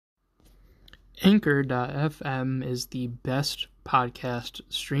Anchor.fm is the best podcast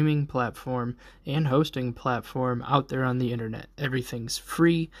streaming platform and hosting platform out there on the internet. Everything's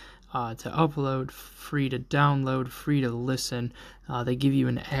free to upload, free to download, free to listen. They give you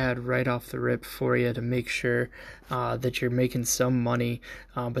an ad right off the rip for you to make sure that you're making some money.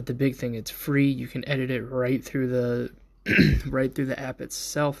 But the big thing, it's free. You can edit it right through the right through the app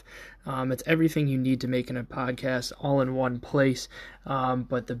itself. It's everything you need to make in a podcast all in one place.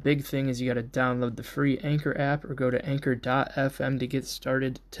 But the big thing is you got to download the free Anchor app or go to anchor.fm to get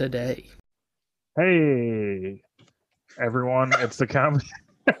started today. Hey, everyone. It's the comedy.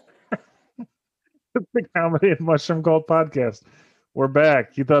 It's the Comedy and Mushroom Gold podcast. We're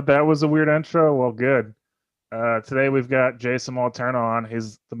back. You thought that was a weird intro? Well, good. Today we've got Jason Walterno on.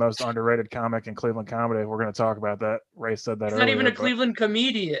 He's the most underrated comic in Cleveland comedy. We're going to talk about that. Ray said that He's earlier. not even a Cleveland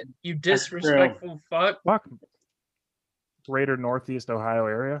comedian, you disrespectful fuck. Greater Northeast Ohio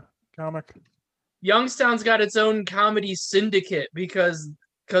area comic. Youngstown's got its own comedy syndicate because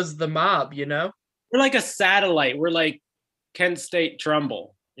the mob, you know? We're like a satellite. We're like Kent State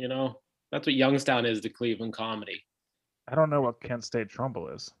Trumbull, you know? That's what Youngstown is to Cleveland comedy. I don't know what Kent State Trumbull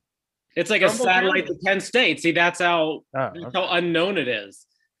is. It's like Trumbull a satellite County. to Kent State. See, that's how Okay. unknown it is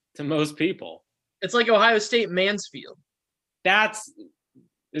to most people. It's like Ohio State Mansfield. That's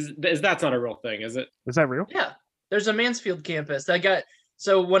not a real thing, is it? Is that real? Yeah, there's a Mansfield campus.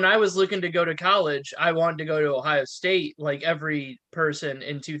 So when I was looking to go to college, I wanted to go to Ohio State. Like every person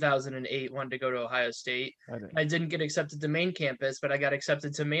in 2008 wanted to go to Ohio State. I didn't get accepted to main campus, but I got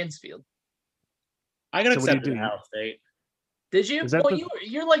accepted to Mansfield. I got So what do you accepted to do? Ohio State. Did you? Is that Well, the-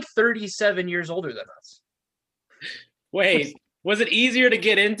 you're like 37 years older than us. Wait, was it easier to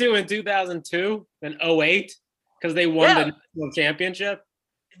get into in 2002 than 08? Because they won the national championship?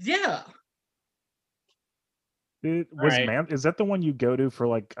 Yeah. Is that the one you go to for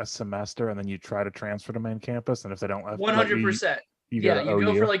like a semester and then you try to transfer to main campus? And if they don't let 100%. you go Yeah, to you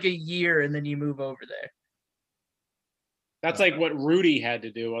go OU? for like a year and then you move over there. That's like what Rudy had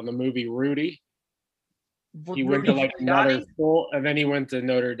to do on the movie Rudy. He went Rudy to like Giuliani? another school and then he went to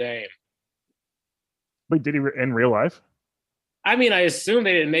Notre Dame. Wait, did he in real life? I mean, I assume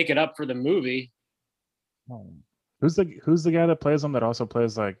they didn't make it up for the movie. Oh. Who's the guy that plays him that also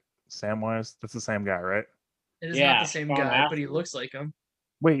plays like Samwise? That's the same guy, right? It is Yeah, not the same Sean guy, but he Astin. looks like him.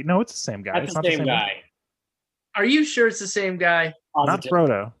 Wait, no, it's the same guy. That's It's the not same guy. Are you sure it's the same guy? Not Positive.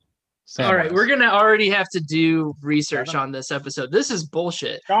 Frodo. All right, Samwise. we're gonna already have to do research on this episode. This is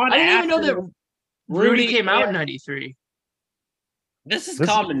bullshit. Sean I didn't even know Astin, that Rudy came out in and- '93. This is This-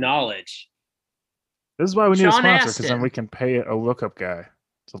 common knowledge. This is why we need a Sean sponsor, because then Astin. we can pay a lookup guy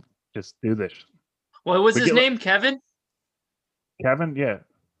to just do this. What was We his get- name? Kevin? Kevin, yeah.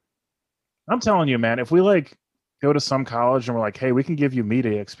 I'm telling you, man, if we like go to some college and we're like, hey, we can give you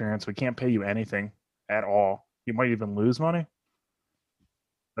media experience, we can't pay you anything at all. You might even lose money.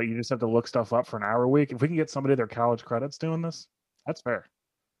 But you just have to look stuff up for an hour a week. If we can get somebody their college credits doing this, that's fair.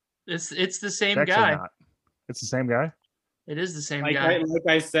 It's the same It's actually guy. not. It's the same guy. It is the same Like guy.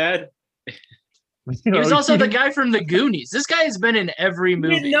 I said, You He know, was also the guy from the Goonies. This guy has been in every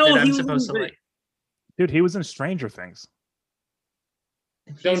movie didn't know that I'm he supposed to was- like. dude, he was in Stranger Things.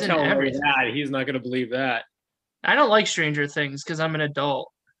 don't He's in tell Larry everything. that. He's not going to believe that. I don't like Stranger Things because I'm an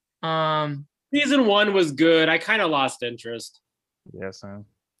adult. Season 1 was good. I kind of lost interest. Yes, man.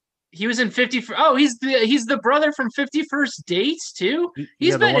 He was in 50. Oh, he's the brother from 51st Dates too.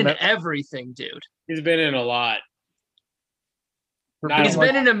 He's the been one in that- everything, dude. He's been in a lot. for He's being He's like-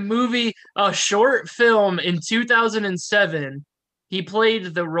 been in a movie, a short film in 2007. He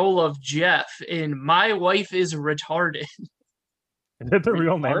played the role of Jeff in My Wife is Retarded. Is that the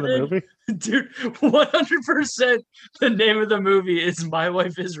real name of the Retarded? movie? Dude, 100% the name of the movie is My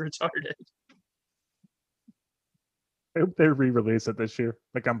Wife is Retarded. I hope they re-release it this year,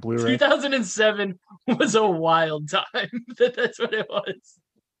 like on Blu-ray. 2007 was a wild time. That's what it was.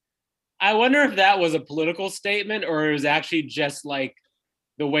 I wonder if that was a political statement or it was actually just like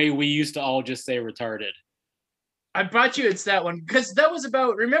the way we used to all just say retarded. I brought you it's that one because that was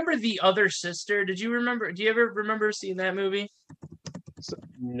about, remember The Other Sister? Do you ever remember seeing that movie?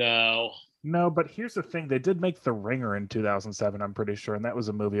 No. No, but here's the thing: they did make The Ringer in 2007. I'm pretty sure, and that was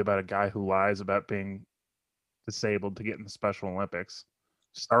a movie about a guy who lies about being disabled to get in the Special Olympics.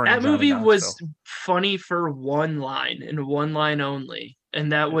 Starring That Johnny movie was Knoxville. funny for one line and one line only.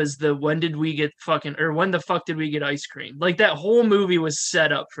 And that was when the fuck did we get ice cream? Like that whole movie was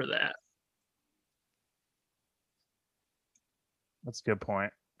set up for that. That's a good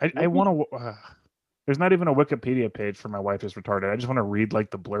point. I want to. There's not even a Wikipedia page for My Wife is Retarded. I just want to read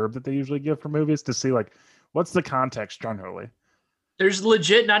like the blurb that they usually give for movies to see like what's the context generally. There's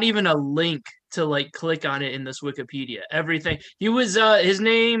legit not even a link to like click on it in this Wikipedia. Everything he was his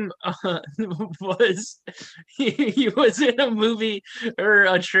name was he was in a movie or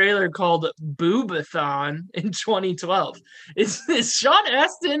a trailer called Boobathon in 2012. Is Sean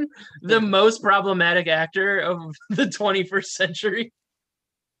Astin the most problematic actor of the 21st century?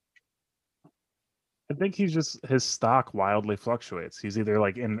 I think he's just his stock wildly fluctuates. He's either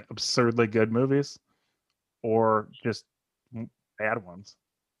like in absurdly good movies or just bad ones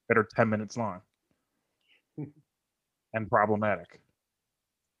that are 10 minutes long and problematic.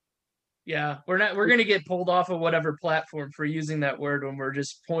 Yeah, we're going to get pulled off of whatever platform for using that word when we're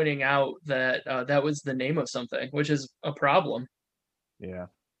just pointing out that that was the name of something, which is a problem. Yeah.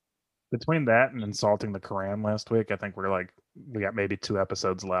 Between that and insulting the Quran last week, I think we got maybe 2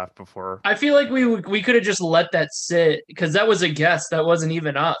 episodes left before. I feel like we could have just let that sit because that was a guess. That wasn't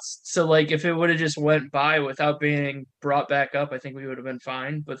even us. So like if it would have just went by without being brought back up, I think we would have been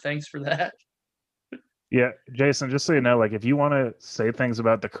fine. But thanks for that. Yeah, Jason, just so you know, like if you want to say things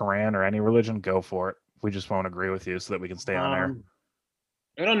about the Quran or any religion, go for it. We just won't agree with you so that we can stay on air.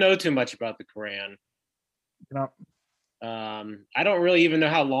 I don't know too much about the Quran. You know, I don't really even know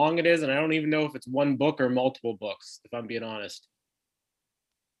how long it is, and I don't even know if it's one book or multiple books, if I'm being honest.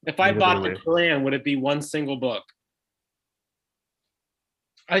 If I bought the Quran, would it be one single book?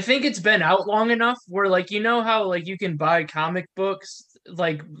 I think it's been out long enough where like you know how like you can buy comic books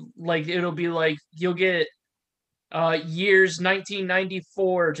like it'll be like you'll get years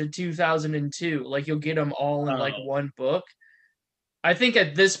 1994 to 2002, like you'll get them all in like one book. I think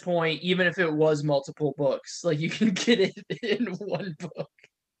at this point, even if it was multiple books, like you can get it in one book.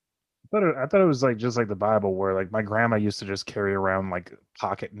 I thought it was like just like the Bible, where like my grandma used to just carry around like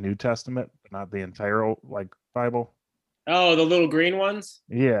pocket New Testament, but not the entire like Bible. Oh, the little green ones?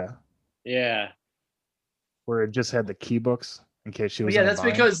 Yeah. Yeah. Where it just had the key books in case she was. Yeah, that's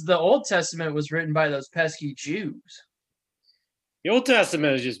because the Old Testament was written by those pesky Jews. The Old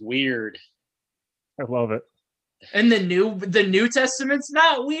Testament is just weird. I love it. And the New Testament's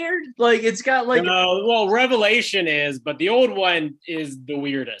not weird. Like it's got like no, well, Revelation is, but the old one is the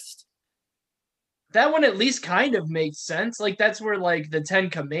weirdest. That one at least kind of makes sense. Like that's where like the 10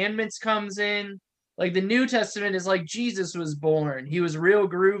 Commandments comes in. Like the New Testament is like Jesus was born. He was real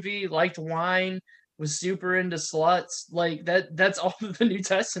groovy, liked wine, was super into sluts. Like that's all the New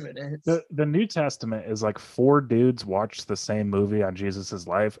Testament is. The New Testament is like 4 dudes watched the same movie on Jesus's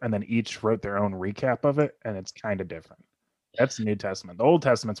life and then each wrote their own recap of it, and it's kind of different. That's the New Testament. The Old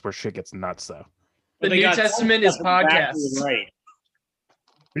Testament's where shit gets nuts though. The New Testament is podcasts. Exactly right.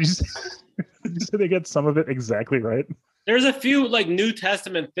 Did you say they get some of it exactly right? There's a few like New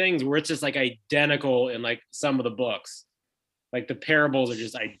Testament things where it's just like identical in like some of the books. Like the parables are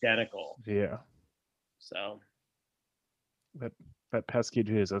just identical. Yeah. So that pesky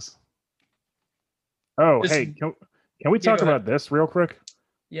Jesus. Oh, hey, can we talk about this real quick?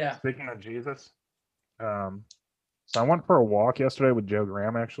 Yeah. Speaking of Jesus, so I went for a walk yesterday with Joe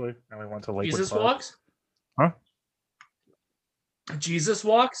Graham actually, and we went to Lakewood Jesus Park. walks? Huh? Jesus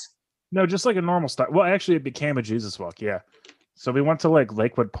walks? No, just like a normal style. Well, actually, it became a Jesus walk. Yeah. So we went to like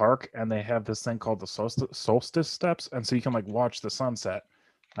Lakewood Park, and they have this thing called the solstice steps, and so you can like watch the sunset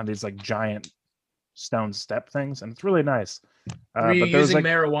on these like giant stone step things, and it's really nice. Were you using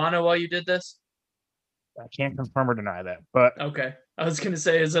marijuana while you did this? I can't confirm or deny that, but okay. I was gonna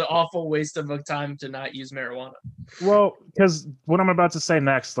say it's an awful waste of time to not use marijuana. Well, because what I'm about to say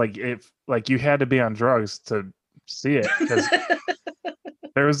next, like if like you had to be on drugs to see it, because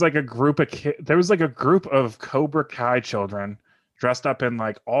there was like a group of Cobra Kai children dressed up in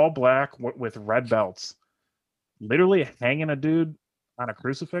like all black with red belts, literally hanging a dude on a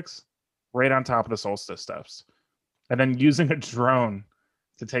crucifix right on top of the solstice steps, and then using a drone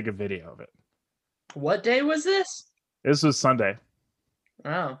to take a video of it. What day was this? This was Sunday.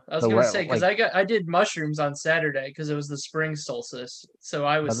 Oh, I was gonna say because I did mushrooms on Saturday because it was the spring solstice, so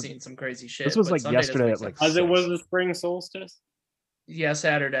I was seeing some crazy shit. This was like Sunday yesterday at like. As it was the spring solstice. Yeah,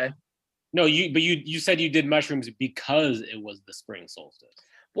 Saturday. No, you said you did mushrooms because it was the spring solstice.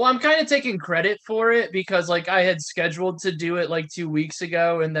 Well, I'm kind of taking credit for it because like I had scheduled to do it like 2 weeks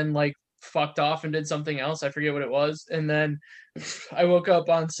ago and then like fucked off and did something else. I forget what it was. And then I woke up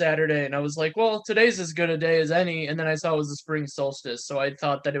on Saturday and I was like, well, today's as good a day as any. And then I saw it was the spring solstice. So I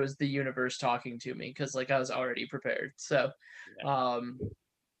thought that it was the universe talking to me because like I was already prepared. So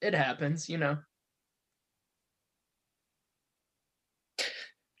it happens, you know.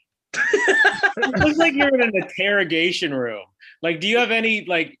 It looks like you're in an interrogation room. Like, do you have any,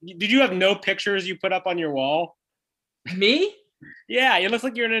 like, did you have no pictures you put up on your wall? Me? Yeah, it looks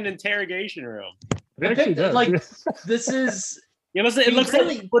like you're in an interrogation room. Like, this is Yeah, it looks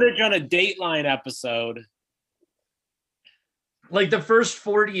really, like footage on a Dateline episode. Like the first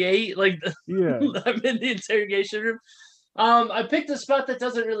 48, like yeah. I'm in the interrogation room. I picked a spot that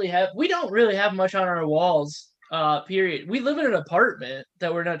doesn't really have. We don't really have much on our walls. Period. We live in an apartment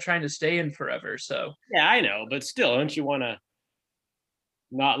that we're not trying to stay in forever. So yeah, I know, but still, don't you want to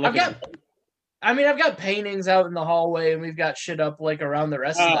not look? I've got paintings out in the hallway, and we've got shit up like around the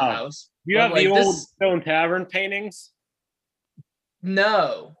rest of the house. You have like, the old Stone Tavern paintings?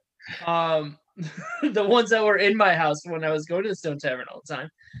 No, the ones that were in my house when I was going to the Stone Tavern all the time.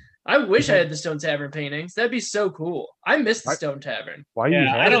 I wish I had the Stone Tavern paintings. That'd be so cool. I miss the Stone Tavern. Why?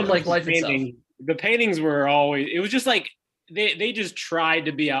 Yeah, I don't like life itself. The paintings were always. It was just like they just tried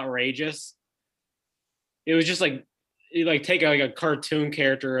to be outrageous. It was just like you like take a cartoon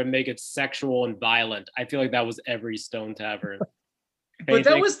character and make it sexual and violent. I feel like that was every Stone Tavern. But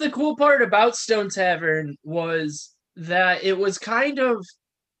that was the cool part about Stone Tavern was that it was kind of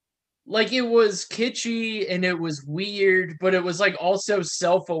like it was kitschy and it was weird, but it was like also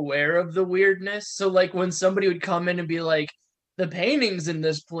self-aware of the weirdness. So like when somebody would come in and be like, the paintings in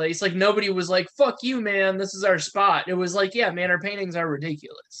this place, like nobody was like, fuck you, man, this is our spot. It was like, yeah, man, our paintings are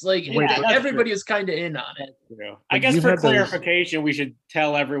ridiculous. Like everybody was kind of in on it. I guess for clarification, we should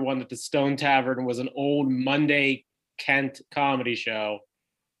tell everyone that the Stone Tavern was an old Monday Kent comedy show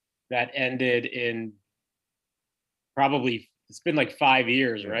that ended in probably, it's been like 5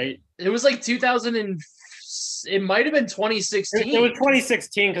 years, right? It was like 2000 and it might have been 2016. It was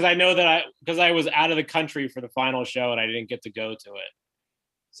 2016 because I know that I was out of the country for the final show and I didn't get to go to it.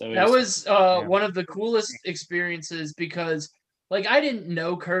 So that was one of the coolest experiences because like I didn't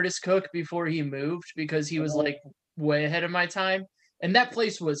know Curtis Cook before he moved because he was like way ahead of my time. And that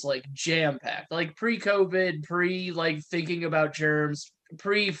place was like jam packed, like pre-COVID, like thinking about germs,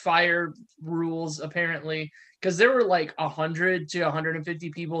 pre-fire rules, apparently, because there were like 100 to 150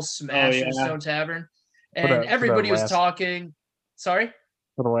 people smashed in Stone Tavern, and everybody was talking. Sorry?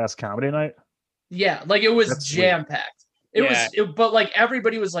 For the last comedy night? Yeah, like it was jam packed. But like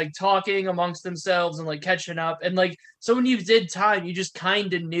everybody was like talking amongst themselves and like catching up. And like, so when you did time, you just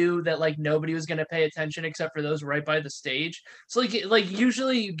kind of knew that like nobody was going to pay attention except for those right by the stage. So like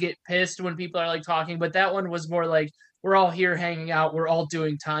usually you get pissed when people are like talking, but that one was more like, we're all here hanging out. We're all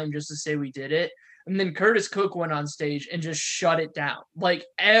doing time just to say we did it. And then Curtis Cook went on stage and just shut it down. Like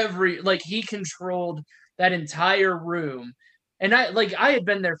he controlled that entire room. And I had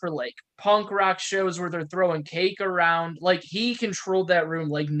been there for like punk rock shows where they're throwing cake around. Like he controlled that room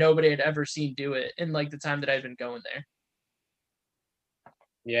like nobody had ever seen do it in like the time that I'd been going there.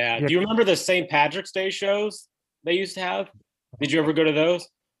 Yeah. Do you remember the St. Patrick's Day shows they used to have? Did you ever go to those?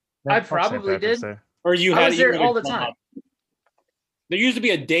 I probably did. Or I was there all the time. There used to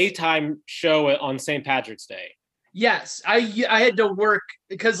be a daytime show on St. Patrick's Day. Yes. I had to work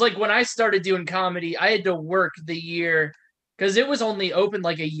because like when I started doing comedy, I had to work the year because it was only open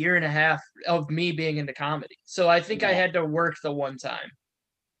like a year and a half of me being into comedy. So I think I had to work the one time.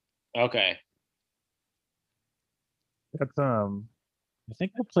 Okay. That's I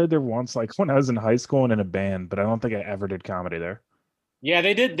think I played there once, like when I was in high school and in a band, but I don't think I ever did comedy there. Yeah,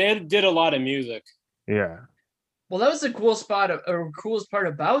 they did. They did a lot of music. Yeah. Well, that was the cool spot, or coolest part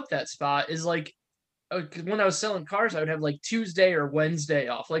about that spot is like when I was selling cars, I would have like Tuesday or Wednesday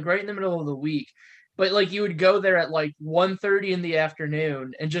off, like right in the middle of the week. But like you would go there at like 1:30 in the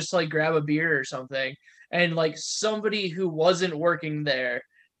afternoon and just like grab a beer or something. And like somebody who wasn't working there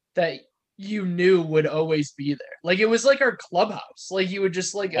that you knew would always be there. Like it was like our clubhouse. Like you would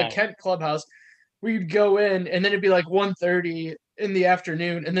just like a Kent clubhouse where you'd go in and then it'd be like 1:30 in the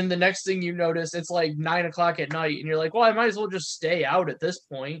afternoon. And then the next thing you notice, it's like 9:00 at night. And you're like, well, I might as well just stay out at this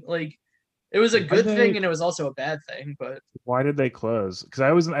point. Like it was a good thing and it was also a bad thing, but why did they close?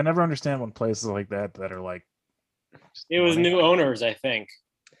 Because I never understand when places like that are like it was new owners, I think.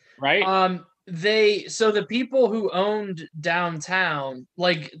 Right? So the people who owned downtown,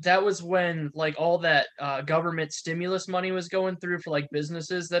 like that was when like all that government stimulus money was going through for like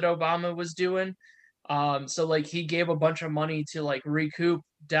businesses that Obama was doing. So like he gave a bunch of money to like recoup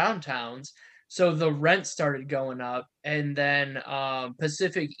downtowns. So the rent started going up, and then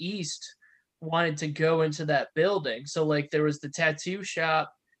Pacific East wanted to go into that building. So like there was the tattoo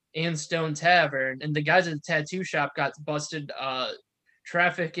shop and Stone Tavern, and the guys at the tattoo shop got busted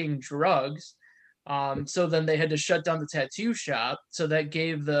trafficking drugs. So then they had to shut down the tattoo shop. So that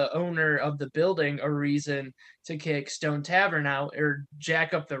gave the owner of the building a reason to kick Stone Tavern out or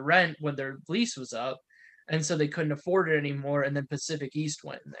jack up the rent when their lease was up. And so they couldn't afford it anymore. And then Pacific East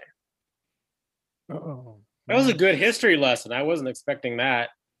went in there. Oh, that was a good history lesson. I wasn't expecting that.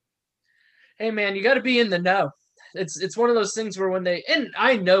 Hey man, you got to be in the know. it's one of those things where when they, and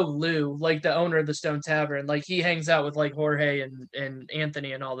I know Lou, like the owner of the Stone Tavern, like he hangs out with like Jorge and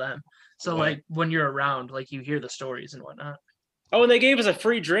Anthony and all them. So like when you're around, like you hear the stories and whatnot. Oh, and they gave us a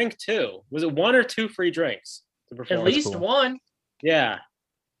free drink too. Was it 1 or 2 free drinks to perform? At least one. Yeah.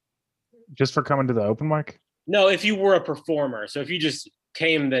 Just for coming to the open mic? No, if you were a performer. So if you just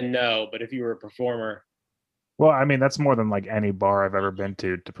came, then no. But if you were a performer. Well, I mean, that's more than like any bar I've ever been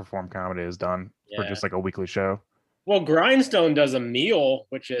to perform comedy has done for just like a weekly show. Well, Grindstone does a meal,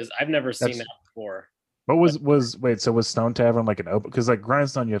 which is, I've never seen that before. But was Stone Tavern like an open? Because like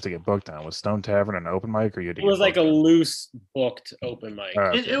Grindstone, you have to get booked on. Was Stone Tavern an open mic, or you? It was like a loose booked open mic.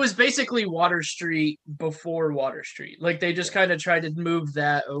 It was basically Water Street before Water Street. Like they just kind of tried to move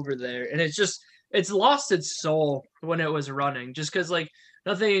that over there, and it's lost its soul when it was running. Just because like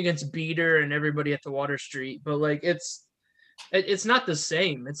nothing against Beater and everybody at the Water Street, but like it's not the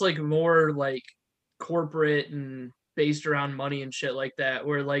same. It's like more like corporate and based around money and shit like that.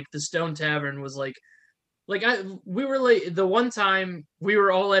 Where like the Stone Tavern was like we were like the one time we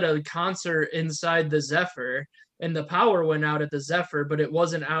were all at a concert inside the Zephyr and the power went out at the Zephyr, but it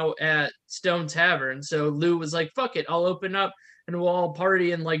wasn't out at Stone Tavern. So Lou was like, fuck it, I'll open up and we'll all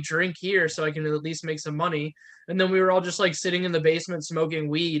party and like drink here so I can at least make some money. And then we were all just like sitting in the basement smoking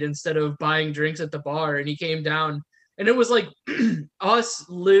weed instead of buying drinks at the bar. And he came down and it was like us,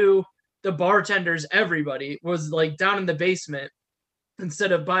 Lou, the bartenders, everybody was like down in the basement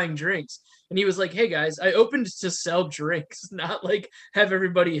instead of buying drinks. And he was like, hey guys, I opened to sell drinks, not like have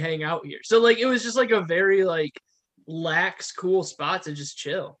everybody hang out here. So like it was just like a very like lax, cool spot to just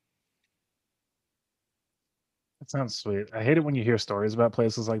chill. That sounds sweet. I hate it when you hear stories about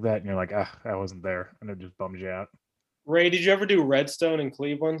places like that and you're like, I wasn't there, and it just bums you out. Ray, did you ever do Redstone in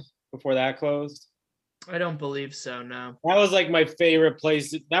Cleveland before that closed? I don't believe so, no. That was like my favorite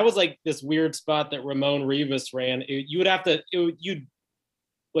place. That was like this weird spot that Ramon Rivas ran. You'd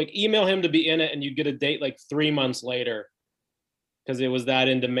like email him to be in it and you'd get a date like 3 months later because it was that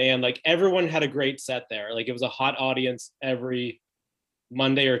in demand. Like everyone had a great set there. Like it was a hot audience every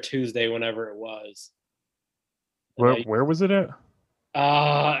Monday or Tuesday, whenever it was. Where was it at?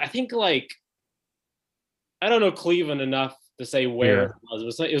 I think like, I don't know Cleveland enough to say where it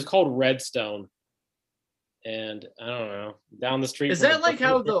was. It was called Redstone. And I don't know, down the street. Is that like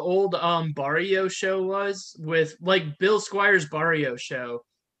how the old Barrio show was with like Bill Squire's Barrio show?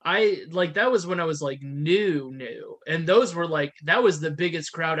 I like that was when I was like new, and those were like that was the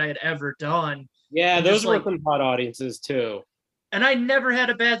biggest crowd I had ever done. Yeah, and those were like, some hot audiences too. And I never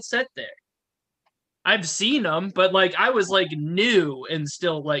had a bad set there. I've seen them, but like I was like new and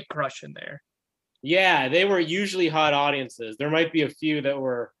still like crushing there. Yeah, they were usually hot audiences. There might be a few that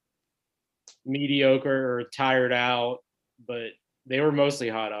were mediocre or tired out, but they were mostly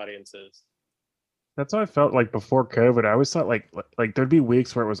hot audiences. That's how I felt like before COVID. I always thought like there'd be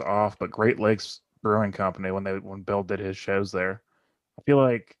weeks where it was off, but Great Lakes Brewing Company when Bill did his shows there, I feel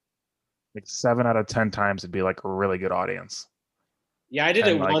like 7 out of 10 times it'd be like a really good audience. Yeah, I did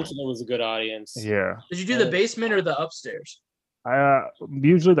it once and it was a good audience. Yeah. Did you do the basement or the upstairs?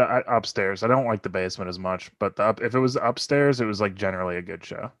 Usually the upstairs. I don't like the basement as much, but if it was upstairs, it was like generally a good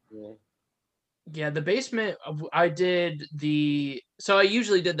show. Yeah, the basement, I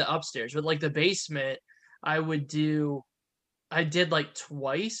usually did the upstairs, but like the basement, I did like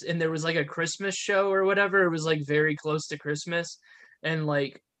twice, and there was like a Christmas show or whatever. It was like very close to Christmas, and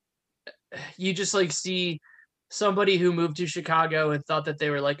like you just like see somebody who moved to Chicago and thought that they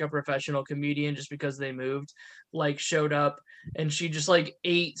were like a professional comedian just because they moved, like showed up, and she just like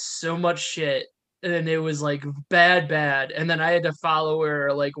ate so much shit. And it was like bad. And then I had to follow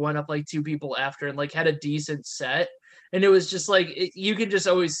her, like went up like 2 people after and like had a decent set. And it was just like, you can just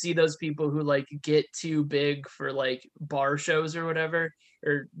always see those people who like get too big for like bar shows or whatever,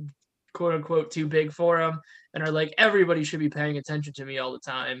 or quote unquote too big for them. And are like, everybody should be paying attention to me all the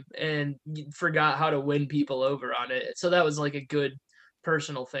time. And forgot how to win people over on it. So that was like a good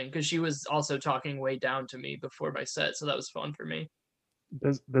personal thing. Cause she was also talking way down to me before my set. So that was fun for me.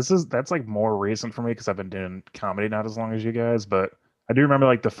 That's like more recent for me because I've been doing comedy not as long as you guys, but I do remember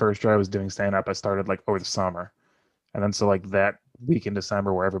like the first year I was doing stand-up, I started like over the summer, and then so like that week in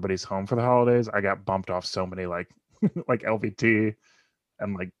December where everybody's home for the holidays, I got bumped off so many like like LVT,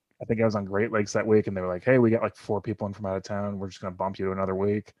 and like I think I was on Great Lakes that week, and they were like, hey, we got like 4 people in from out of town, we're just gonna bump you to another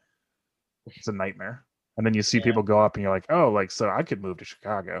week. It's a nightmare. And then you see people go up and you're like, oh, like so I could move to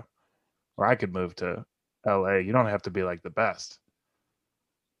Chicago or I could move to LA. You don't have to be like the best.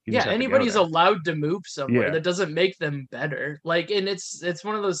 Yeah, anybody's allowed to move somewhere. That doesn't make them better. Like, and it's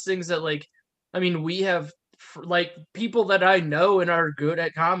one of those things that like, I mean, we have like people that I know and are good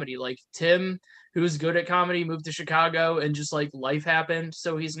at comedy, like Tim who's good at comedy moved to Chicago and just like life happened,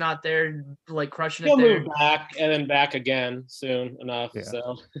 so he's not there like crushing He'll it there. move back and then back again soon enough. Yeah.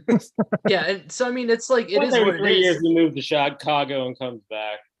 So yeah, and so I mean, it's like it is every what it 3 years is. he moved to Chicago and comes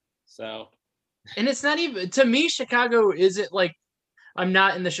back. So, and it's not even, to me, Chicago isn't like, I'm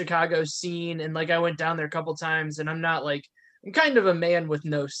not in the Chicago scene, and like I went down there a couple times, and I'm not like, I'm kind of a man with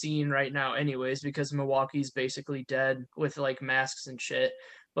no scene right now anyways, because Milwaukee's basically dead with like masks and shit.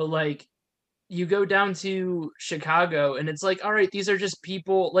 But like you go down to Chicago and it's like, all right, these are just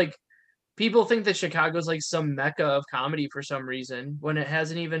people, like people think that Chicago's like some mecca of comedy for some reason when it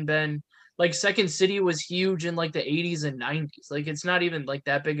hasn't even been. Like Second City was huge in like the 80s and 90s. Like it's not even like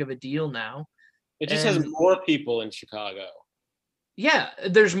that big of a deal now. it just has more people in Chicago. Yeah,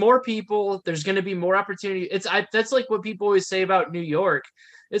 there's more people, there's going to be more opportunity. That's like what people always say about New York.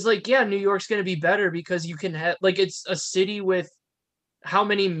 It's like, yeah, New York's going to be better because you can have, like, it's a city with how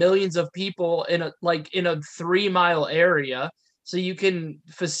many millions of people in a 3-mile area, so you can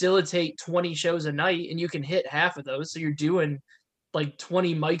facilitate 20 shows a night and you can hit half of those, so you're doing like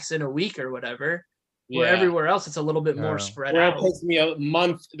 20 mics in a week or whatever. Where everywhere else it's a little bit more spread out. It takes me a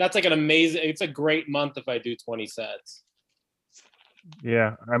month. That's like it's a great month if I do 20 sets.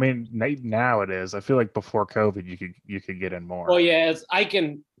 Yeah, I mean now it is. I feel like before COVID you could get in more. Well, yeah,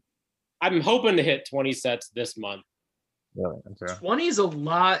 I'm hoping to hit 20 sets this month. Really? Okay. 20 is a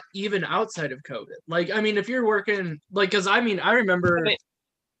lot even outside of COVID. Like, I mean, if you're working, like, because I mean, I remember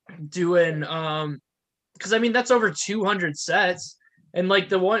doing because I mean that's over 200 sets, and like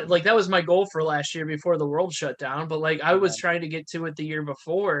the one, like that was my goal for last year before the world shut down. But like I was trying to get to it the year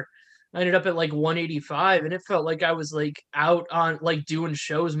before. I ended up at like 185, and it felt like I was like out on like doing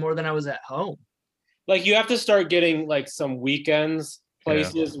shows more than I was at home. Like you have to start getting like some weekends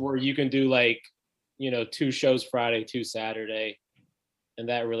places where you can do like, 2 shows Friday, 2 Saturday, and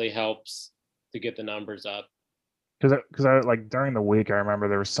that really helps to get the numbers up. Because I like during the week, I remember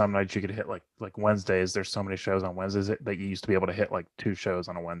there were some nights you could hit like Wednesdays. There's so many shows on Wednesdays that you used to be able to hit like 2 shows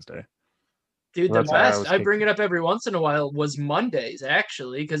on a Wednesday. Dude, the best, I bring it up every once in a while, was Mondays,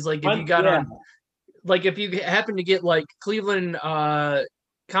 actually. Because, like, if you got on, like, if you happen to get, like, Cleveland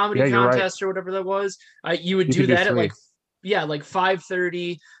comedy contest or whatever that was, you would do that at, like,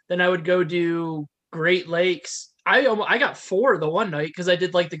 5:30. Then I would go do Great Lakes. I got 4 the one night because I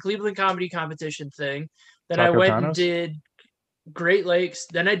did, like, the Cleveland comedy competition thing. Then I went and did Great Lakes.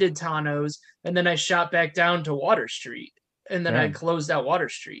 Then I did Tano's. And then I shot back down to Water Street. And then I closed out Water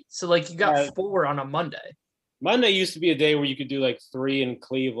Street. So like you got 4 on a Monday. Monday used to be a day where you could do like 3 in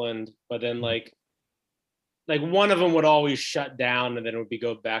Cleveland, but then like one of them would always shut down and then it would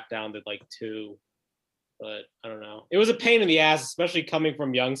go back down to like 2. But I don't know. It was a pain in the ass, especially coming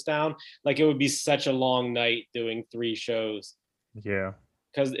from Youngstown. Like it would be such a long night doing 3 shows. Yeah.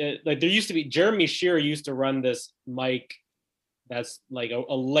 Because like there used to be, Jeremy Shearer used to run this mic that's like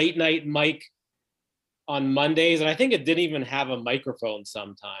a late night mic on Mondays, and I think it didn't even have a microphone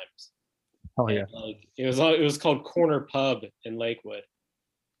sometimes. Oh yeah. And, like it was called Corner Pub in Lakewood,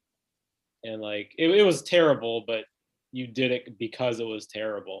 and like it was terrible, but you did it because it was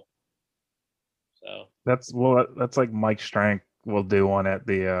terrible. So that's like Mike Strank will do one at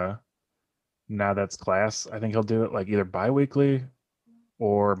the Now That's Class. I think he'll do it like either bi-weekly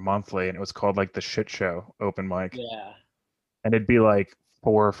or monthly, and it was called like the Shit Show open mic. Yeah. And it'd be like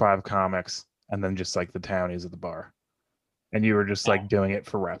 4 or 5 comics and then just like the townies at the bar. And you were just like doing it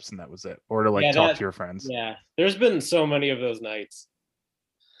for reps and that was it. Or to like talk to your friends. Yeah. There's been so many of those nights.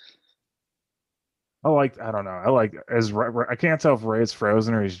 I don't know. I can't tell if Ray's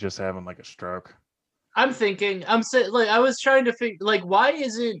frozen or he's just having like a stroke. I'm saying, like, I was trying to think, like, why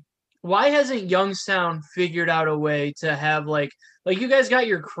hasn't Youngstown figured out a way to have like you guys got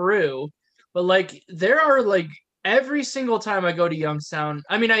your crew, but like there are like every single time I go to Youngstown,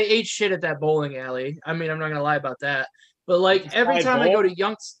 I mean, I ate shit at that bowling alley. I mean, I'm not gonna lie about that. But like every time I go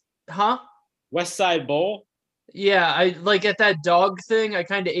to West Side Bowl? Yeah, I like at that dog thing. I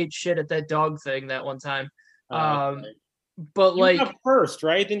kind of ate shit at that dog thing that one time. Okay. But you like went up first,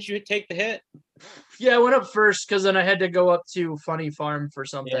 right? Didn't you take the hit? Yeah, I went up first because then I had to go up to Funny Farm for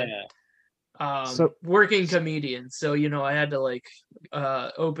something. Yeah. Working comedian, so I had to like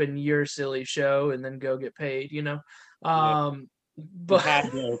open your silly show and then go get paid. But you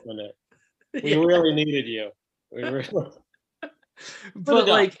had to open it. We really needed you. But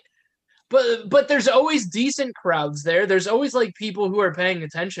like. But there's always decent crowds there. There's always like people who are paying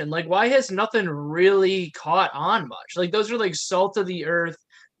attention. Like, why has nothing really caught on much? Like, those are like salt of the earth,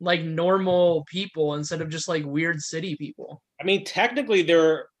 like normal people instead of just like weird city people. I mean, technically,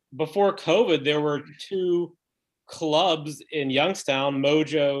 before COVID, there were 2 clubs in Youngstown,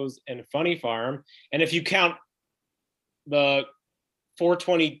 Mojo's and Funny Farm. And if you count the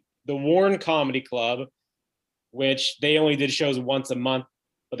 420, the Warren Comedy Club, which they only did shows once a month,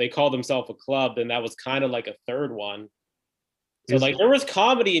 but they called themselves a club, then that was kind of like a third one. So like there was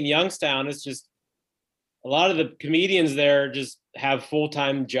comedy in Youngstown. It's just a lot of the comedians there just have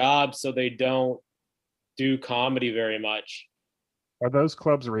full-time jobs, so they don't do comedy very much. Are those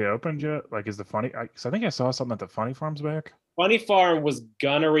clubs reopened yet? Like, is the Funny? Because I think I saw something that the Funny Farm's back. Funny Farm was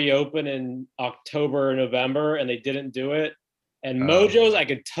gonna reopen in October or November, and they didn't do it. And Mojo's, I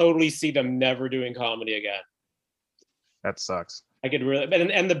could totally see them never doing comedy again. That sucks. I could really,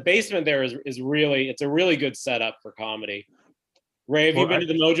 and the basement there is really, it's a really good setup for comedy. Ray, have you been to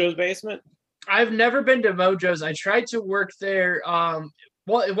the Mojo's basement? I've never been to Mojo's. I tried to work there.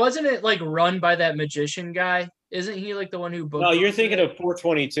 Well, wasn't it like run by that magician guy? Isn't he like the one who booked? No, you're thinking of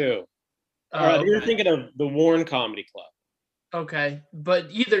 422. Okay. You're thinking of the Warren Comedy Club. Okay, but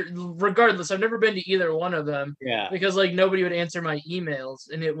regardless, I've never been to either one of them. Yeah. Because like nobody would answer my emails,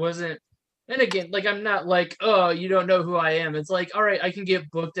 and it wasn't. And again, like I'm not like, oh, you don't know who I am. It's like, all right, I can get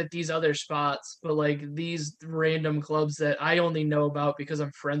booked at these other spots, but like these random clubs that I only know about because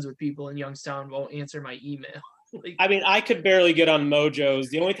I'm friends with people in Youngstown won't answer my email. Like, I mean, I could barely get on Mojo's.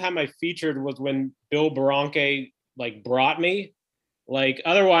 The only time I featured was when Bill Baranke like brought me. Like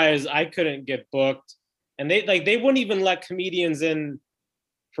otherwise, I couldn't get booked, and they wouldn't even let comedians in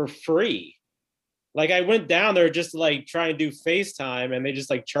for free. Like I went down there just to like try and do FaceTime, and they just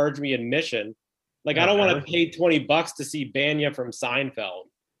like charged me admission. Like I don't want to pay $20 to see Banya from Seinfeld.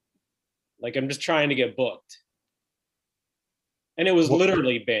 Like I'm just trying to get booked, and it was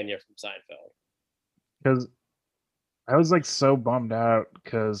literally Banya from Seinfeld. Because I was like so bummed out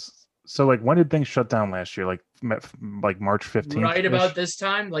because like when did things shut down last year? Like March 15th. Right about this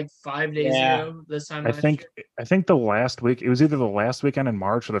time, like 5 days ago. This time. I think the last week, it was either the last weekend in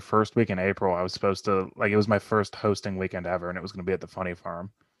March or the first week in April. I was supposed to it was my first hosting weekend ever, and it was going to be at the Funny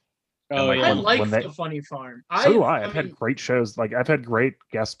Farm. Oh, I like the Funny Farm. So do I. I've had great shows. Like I've had great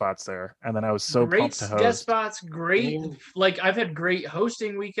guest spots there, and then I was so pumped to host. Guest spots, great. Like I've had great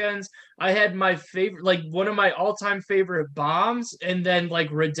hosting weekends. I had my favorite, like one of my all-time favorite bombs, and then like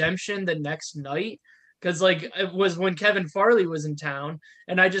Redemption the next night, because like it was when Kevin Farley was in town,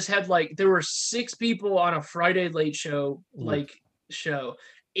 and I just had like there were 6 people on a Friday late show show,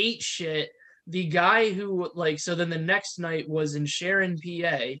 ate shit. The guy who so then the next night was in Sharon,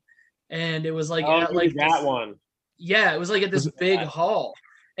 PA. And it was like at like that one. Yeah, it was like at this big hall.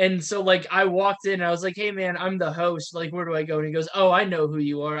 And so like I walked in and I was like, "Hey man, I'm the host. Like, where do I go?" And he goes, "Oh, I know who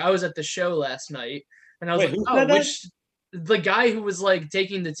you are. I was at the show last night." And I was like, "Oh, the guy who was like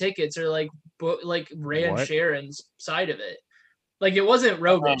taking the tickets or like ran Sharon's side of it. Like it wasn't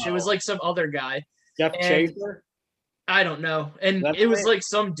Rogich. It was like some other guy. Jeff Chaser? I don't know. And it was like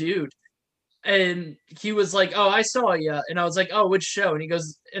some dude. And he was like, "Oh, I saw you," and I was like, "Oh, which show?" And he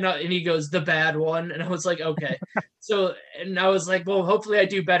goes, "The bad one." And I was like, "Okay." So, and I was like, "Well, hopefully I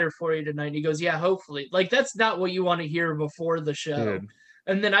do better for you tonight." And he goes, "Yeah, hopefully." Like that's not what you want to hear before the show. Dude.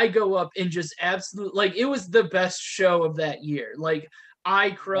 And then I go up and just absolutely it was the best show of that year. Like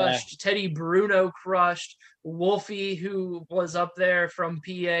I crushed, Teddy Bruno crushed, Wolfie who was up there from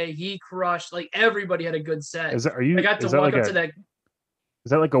PA, he crushed. Like everybody had a good set. I got to walk up to that. Is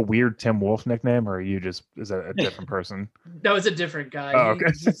that like a weird Tim Wolf nickname, or is that a different person? No, it's a different guy. Oh,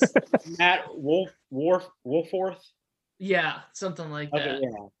 okay. Matt Wolforth? Yeah, something like that.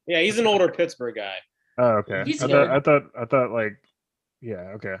 Yeah, he's an older Pittsburgh guy. Oh, okay. I thought like,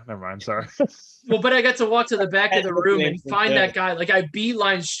 yeah, okay, never mind. Sorry. Well, but I got to walk to the back of the room and find that guy. Like I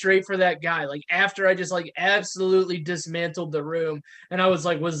beeline straight for that guy. Like after I just like absolutely dismantled the room, and I was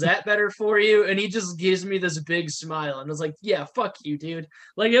like, "Was that better for you?" And he just gives me this big smile, and I was like, "Yeah, fuck you, dude."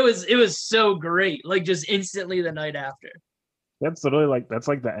 Like it was so great. Like just instantly the night after. That's literally that's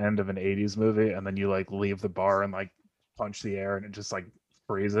like the end of an '80s movie, and then you like leave the bar and like punch the air, and it just like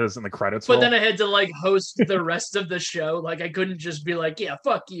freezes and the credits roll. But then I had to like host the rest of the show. Like I couldn't just be like, "Yeah,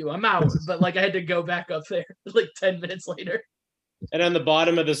 fuck you, I'm out." But like I had to go back up there like 10 minutes later. And on the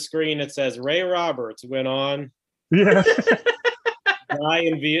bottom of the screen it says Ray Roberts went on. Yeah. Die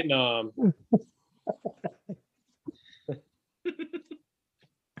in Vietnam.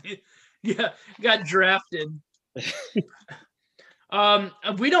 Yeah, got drafted.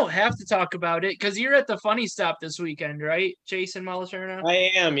 We don't have to talk about it because you're at the Funny Stop this weekend, right, Jason Malaterno?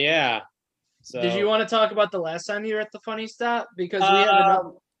 I am, yeah. So did you want to talk about the last time you were at the Funny Stop? Because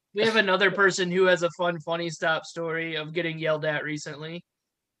we have another person who has a fun Funny Stop story of getting yelled at recently.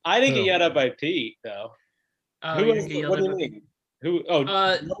 I didn't get yelled at by Pete though. What do you mean? Who?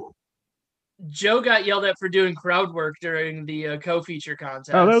 Oh, Joe got yelled at for doing crowd work during the co-feature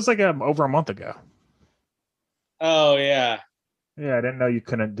contest. Oh, that was like over a month ago. Oh yeah. Yeah, I didn't know you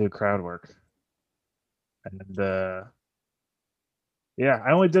couldn't do crowd work. And yeah,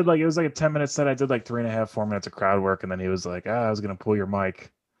 I only did it was like a 10-minute set. I did like 3.5, 4 minutes of crowd work, and then he was like, I was gonna pull your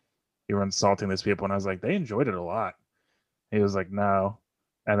mic. You were insulting these people, and I was like, they enjoyed it a lot. He was like, no.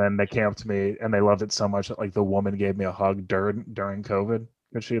 And then they came up to me and they loved it so much that like the woman gave me a hug during COVID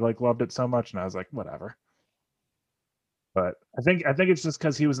because she like loved it so much, and I was like, whatever. But I think it's just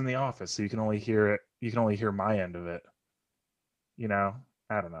because he was in the office, so you can only hear it. You can only hear my end of it. I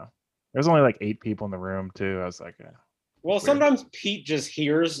don't know. There's only like 8 people in the room too. I was like, well, sometimes Pete just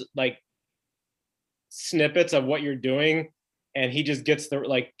hears like snippets of what you're doing, and he just gets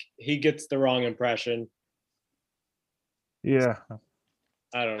the wrong impression. Yeah.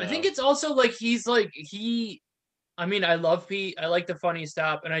 I don't know. I think it's also like I mean, I love Pete. I like the funny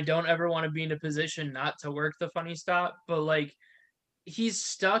stop, and I don't ever want to be in a position not to work the funny stop, but like he's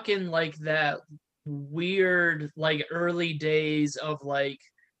stuck in like that weird like early days of like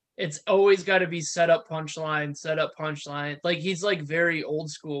it's always got to be set up punchline. Like he's like very old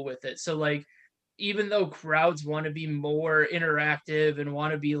school with it. So like even though crowds want to be more interactive and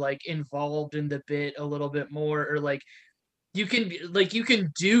want to be like involved in the bit a little bit more, or like you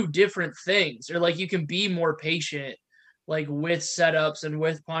can do different things, or like you can be more patient like with setups and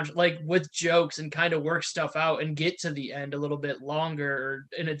with punch, like with jokes, and kind of work stuff out and get to the end a little bit longer or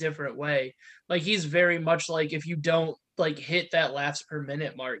in a different way. Like he's very much like if you don't like hit that laughs per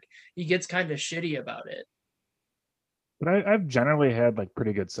minute mark, he gets kind of shitty about it. But I've generally had like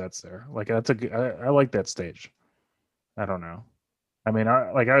pretty good sets there. Like that's I like that stage. I don't know. I mean,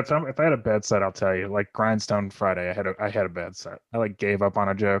 if I had a bad set, I'll tell you. Like Grindstone Friday, I had a bad set. I like gave up on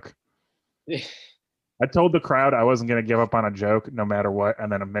a joke. I told the crowd I wasn't gonna give up on a joke no matter what,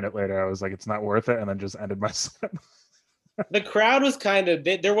 and then a minute later I was like, it's not worth it, and then just ended my set. The crowd was kind of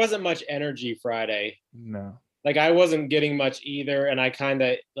there wasn't much energy Friday. No. Like I wasn't getting much either, and I kind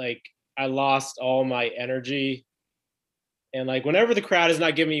of like I lost all my energy. And like whenever the crowd is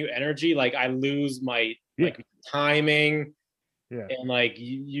not giving you energy, like I lose my like timing. Yeah. And like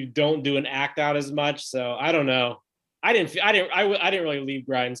you don't do an act out as much. So I don't know. I didn't really leave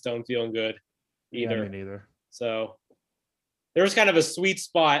Grindstone feeling good either. Yeah, me neither. So there was kind of a sweet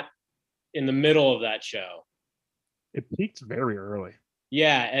spot in the middle of that show. It peaked very early.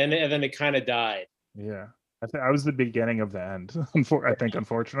 Yeah, and then it kind of died. Yeah. I was the beginning of the end. I think,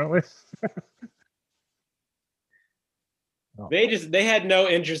 unfortunately. They had no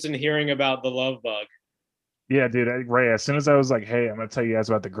interest in hearing about the Love Bug. Yeah, dude. Ray, as soon as I was like, "Hey, I'm gonna tell you guys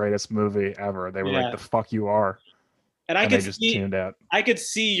about the greatest movie ever," they were like, "The fuck you are," and they just tuned out. I could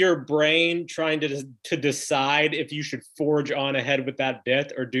see your brain trying to decide if you should forge on ahead with that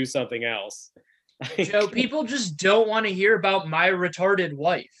bit or do something else. Joe, people just don't want to hear about my retarded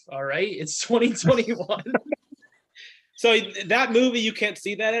wife. All right, it's 2021. So that movie, you can't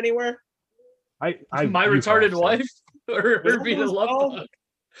see that anywhere. My retarded wife, or Herbie the Love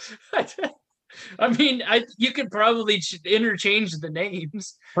Bug. I mean, you could probably interchange the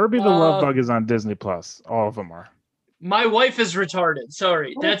names. Herbie the Love Bug is on Disney Plus. All of them are. My wife is retarded.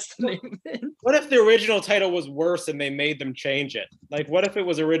 Sorry, that's the name. What if the original title was worse and they made them change it? Like, what if it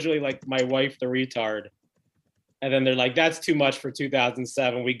was originally like My Wife the Retard, and then they're like, "That's too much for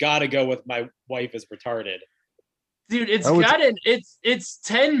 2007. We got to go with My Wife is Retarded." Dude, it's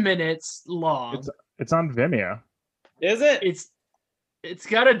 10 minutes long. It's on Vimeo. Is it? It's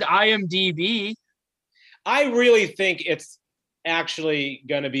got an IMDb. I really think it's actually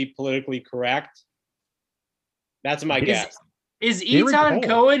going to be politically correct. That's my guess. Is Ethan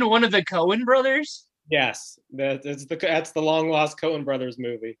Coen one of the Coen brothers? Yes, that's the long lost Coen brothers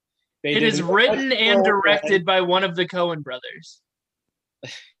movie. It is written and directed by one of the Coen brothers.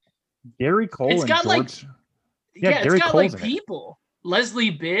 Gary Cole. It's got George... it's got like people.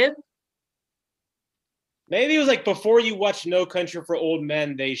 Leslie Bibb. Maybe it was like before you watched No Country for Old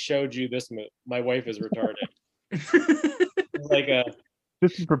Men, they showed you this movie. My Wife is Retarded. It's like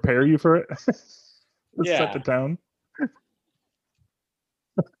just to prepare you for it. Set the tone.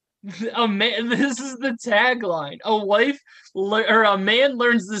 A man. This is the tagline. A man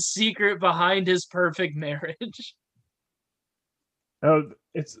learns the secret behind his perfect marriage. Oh,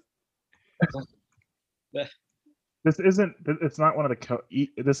 this isn't. It's not one of the.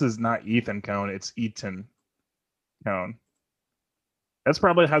 This is not Ethan Coen. It's Eaton Coen. That's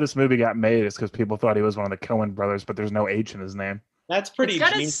probably how this movie got made. Is because people thought he was one of the Coen brothers, but there's no H in his name. That's pretty.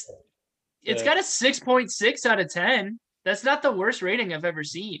 It's got a 6.6 out of 10. That's not the worst rating I've ever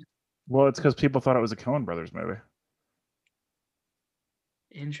seen. Well, it's because people thought it was a Coen brothers movie.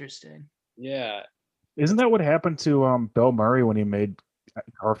 Interesting. Yeah. Isn't that what happened to Bill Murray when he made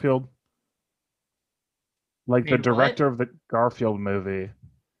Garfield? Like the Made director what? of the Garfield movie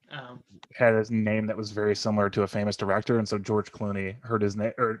had his name that was very similar to a famous director, and so George Clooney heard his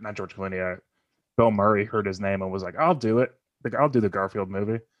name, or not George Clooney, Bill Murray heard his name and was like, "I'll do it. Like, I'll do the Garfield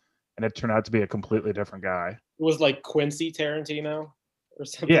movie," and it turned out to be a completely different guy. It was like Quincy Tarantino or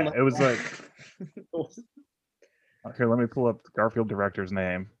something. Yeah, like it was that. Like here. Let me pull up the Garfield director's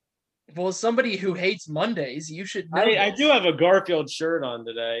name. Well, as somebody who hates Mondays, you should know. I do have a Garfield shirt on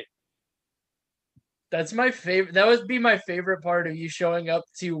today. That's my favorite. That would be my favorite part of you showing up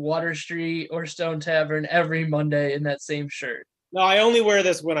to Water Street or Stone Tavern every Monday in that same shirt. No, I only wear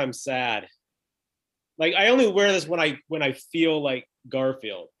this when I'm sad. Like I only wear this when I feel like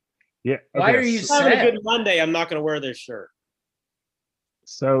Garfield. Yeah. Okay, Why are you Having sad? a good Monday, I'm not going to wear this shirt.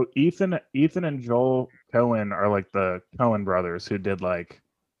 So Ethan and Joel Cohen are like the Cohen brothers who did like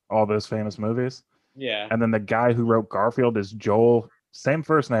all those famous movies. Yeah. And then the guy who wrote Garfield is Joel, same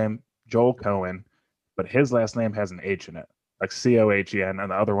first name, Joel Cohen, but his last name has an H in it, like Cohen, and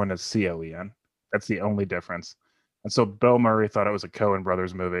the other one is Coen. That's the only difference. And so Bill Murray thought it was a Cohen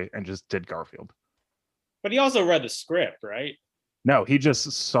brothers movie and just did Garfield. But he also read the script, right? No, he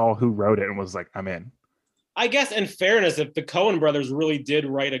just saw who wrote it and was like, I'm in. I guess in fairness, if the Coen brothers really did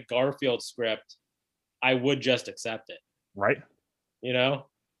write a Garfield script, I would just accept it. Right? You know?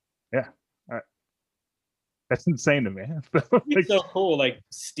 Yeah. That's insane to me. It's so cool. Like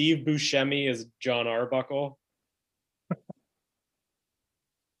Steve Buscemi is John Arbuckle.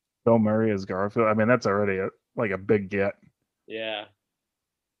 Bill Murray is Garfield. I mean, that's already a big get. Yeah.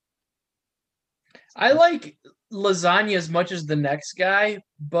 I like lasagna as much as the next guy,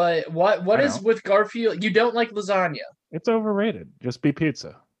 but what is with Garfield? You don't like lasagna. It's overrated. Just be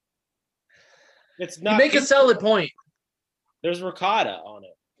pizza. It's not. You make a solid point. There's ricotta on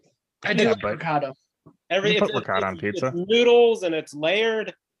it. I do like ricotta. Put ricotta on pizza. It's noodles and it's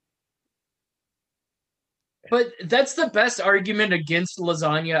layered. But that's the best argument against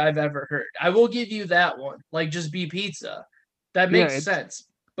lasagna I've ever heard. I will give you that one. Like, just be pizza. That makes sense.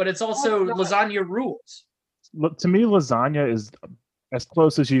 But it's also lasagna rules. Look, to me, lasagna is as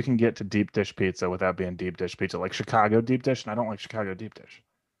close as you can get to deep dish pizza without being deep dish pizza, like Chicago deep dish, and I don't like Chicago deep dish.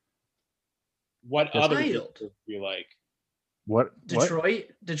 What other deep dish do you like? What? Detroit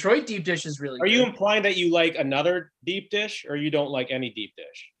deep dish is really good. Are you implying that you like another deep dish or you don't like any deep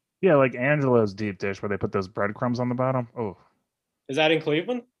dish? Yeah, like Angelo's deep dish where they put those breadcrumbs on the bottom. Oh. Is that in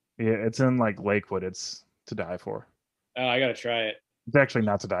Cleveland? Yeah, it's in like Lakewood. It's to die for. Oh, I gotta try it. It's actually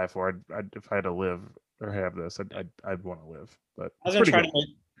not to die for. If I had to live or have this, I'd want to live. But I was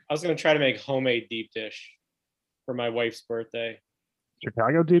gonna try to make homemade deep dish for my wife's birthday.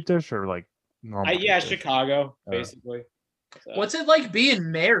 Chicago deep dish or like normal? Yeah, Chicago, basically. So. What's it like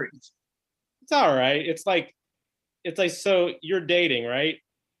being married? It's all right. It's like so you're dating, right?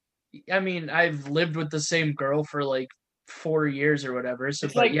 I mean, I've lived with the same girl for like 4 years or whatever. So,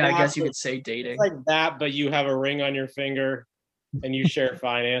 I guess you could say dating. It's like that, but you have a ring on your finger and you share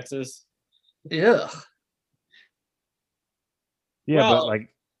finances. Yeah. Yeah, but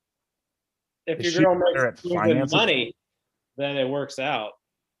like, if your girl makes good money, then it works out.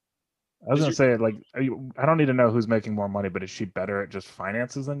 I was gonna say, like, I don't need to know who's making more money, but is she better at just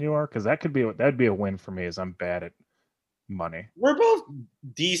finances than you are? Because that'd be a win for me. As I'm bad at money. We're both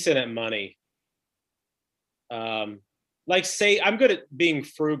decent at money. Like, say I'm good at being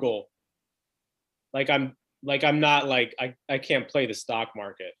frugal. I'm not like I can't play the stock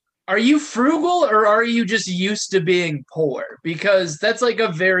market. Are you frugal or are you just used to being poor? Because that's like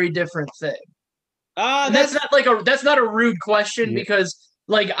a very different thing. That's not a rude question because.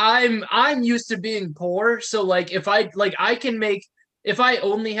 Like I'm used to being poor, so like if I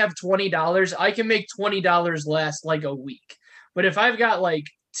only have $20, I can make $20 last like a week. But if I've got like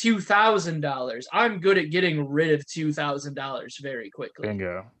 $2,000, I'm good at getting rid of $2,000 very quickly.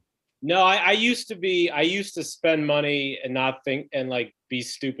 Bingo. No, I used to spend money and not think and like be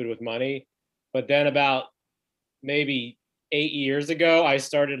stupid with money. But then about maybe 8 years ago, I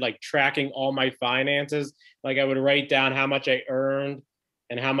started like tracking all my finances. Like I would write down how much I earned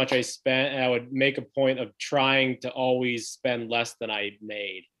and how much I spent, and I would make a point of trying to always spend less than I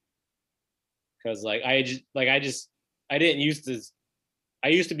made. Because I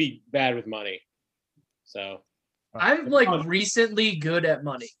used to be bad with money. So I'm like recently good at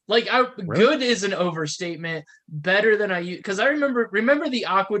money. Like good is an overstatement. Better than I used, because I remember the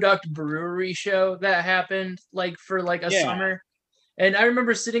Aqueduct Brewery show that happened like for like a summer. And I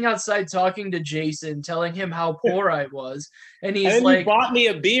remember sitting outside talking to Jason, telling him how poor I was, and he's like, "You bought me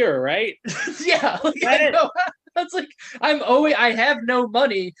a beer, right?" Yeah. was like, I have no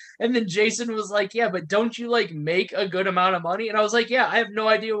money. And then Jason was like, yeah, but don't you like make a good amount of money? And I was like, yeah, I have no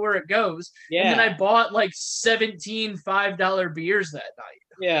idea where it goes. Yeah. And then I bought like 17 $5 beers that night.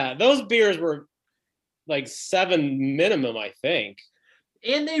 Yeah, those beers were like $7 minimum, I think.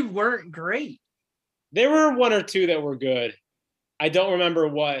 And they weren't great. There were one or two that were good. I don't remember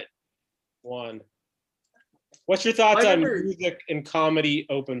what one. What's your thoughts on music and comedy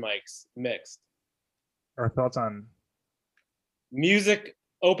open mics mixed? Our thoughts on music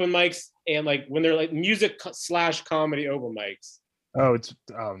open mics and like when they're like music / comedy open mics. Oh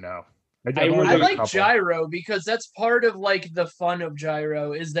no. I like Gyro because that's part of like the fun of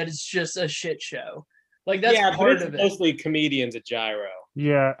Gyro is that it's just a shit show. Like that's part of it. Mostly comedians at Gyro.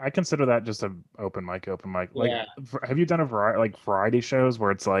 Yeah, I consider that just an open mic. Like, have you done a variety shows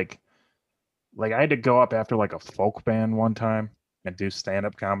where it's like I had to go up after like a folk band one time and do stand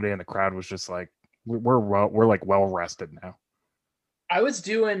up comedy, and the crowd was just like, we're like well rested now. I was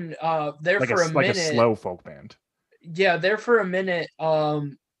doing there like for a minute, like a slow folk band. Yeah, there for a minute. Oh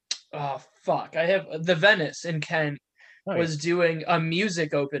fuck! I have the Venice in Kent was doing a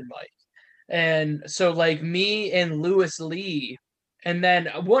music open mic, and so like me and Lewis Lee. And then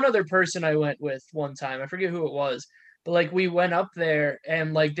one other person I went with one time, I forget who it was, but like we went up there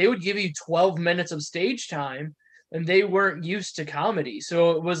and like they would give you 12 minutes of stage time and they weren't used to comedy.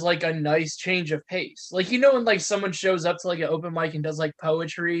 So it was like a nice change of pace. Like, you know, when like someone shows up to like an open mic and does like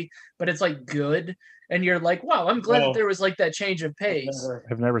poetry, but it's like good. And you're like, wow, I'm glad that there was like that change of pace.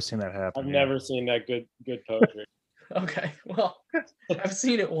 I've never seen that happen. I've never seen that good poetry. Okay. Well, I've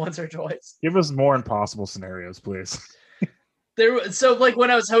seen it once or twice. Give us more impossible scenarios, please. So like when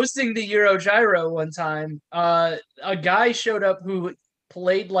I was hosting the Euro Gyro one time, a guy showed up who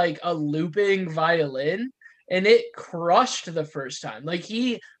played like a looping violin and it crushed the first time. Like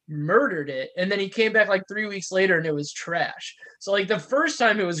he murdered it. And then he came back like 3 weeks later and it was trash. So like the first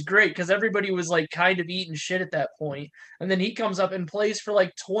time it was great because everybody was like kind of eating shit at that point. And then he comes up and plays for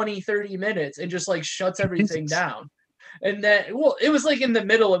like 20-30 minutes and just like shuts everything down. And then, well, it was like in the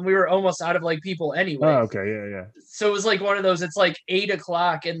middle and we were almost out of like people anyway. Oh, okay. Yeah. So it was like one of those, it's like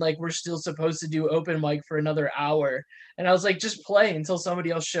 8:00 and like we're still supposed to do open mic for another hour. And I was like, just play until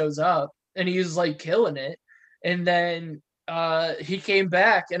somebody else shows up. And he was like killing it. And then he came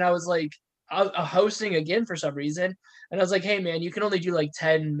back and I was like hosting again for some reason. And I was like, hey, man, you can only do like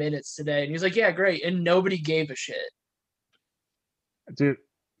 10 minutes today. And he was like, yeah, great. And nobody gave a shit. Dude,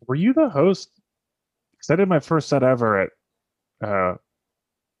 were you the host? Because I did my first set ever at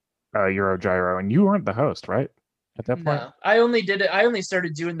Euro Gyro, and you weren't the host, right? At that point? No, I only did it. I only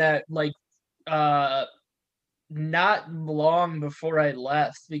started doing that like not long before I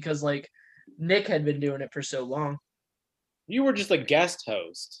left because like Nick had been doing it for so long. You were just a guest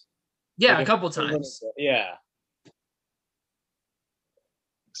host. Yeah, like a couple times. Yeah.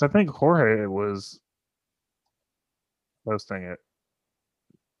 Because I think Jorge was hosting it.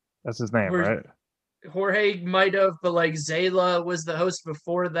 That's his name, right? Jorge might have, but like Zayla was the host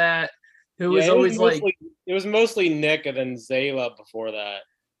before that, who was always like. It was mostly Nick and then Zayla before that.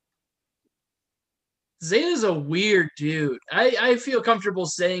 Zayla's a weird dude. I feel comfortable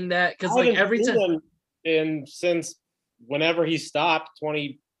saying that because like every time. And since whenever he stopped,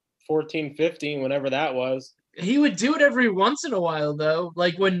 2014, 15, whenever that was. He would do it every once in a while, though.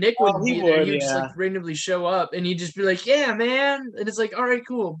 Like when Nick would be there, he would just like randomly show up and he'd just be like, yeah, man. And it's like, all right,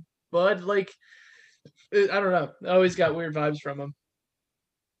 cool, bud. Like, I don't know. I always got weird vibes from him.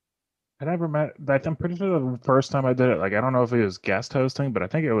 I never met. I'm pretty sure the first time I did it, like I don't know if he was guest hosting, but I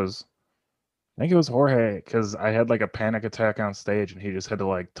think it was Jorge because I had like a panic attack on stage and he just had to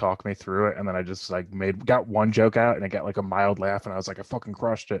like talk me through it, and then I just like got one joke out and I got like a mild laugh and I was like, I fucking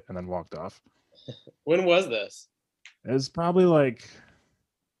crushed it, and then walked off. When was this? It was probably like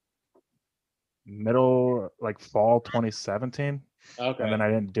fall 2017. Okay. And then I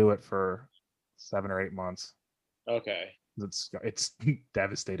didn't do it for 7 or 8 months. Okay. It's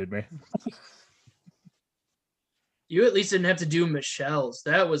devastated me. You at least didn't have to do Michelle's.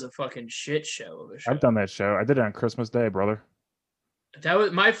 That was a fucking shit show of a show. I've done that show. I did it on Christmas Day, brother. That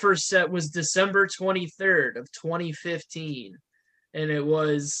was my first set was December 23rd of 2015. And it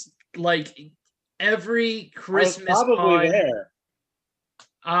was like every Christmas. I was probably there.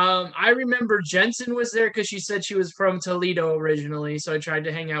 I remember Jensen was there because she said she was from Toledo originally, so I tried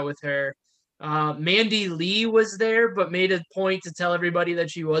to hang out with her. Mandy Lee was there, but made a point to tell everybody that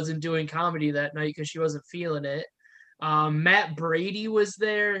she wasn't doing comedy that night because she wasn't feeling it. Matt Brady was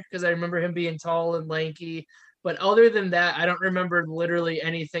there because I remember him being tall and lanky. But other than that, I don't remember literally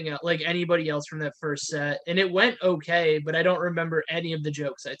anything else, like anybody else from that first set. And it went okay, but I don't remember any of the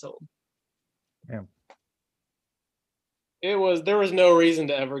jokes I told. Damn. There was no reason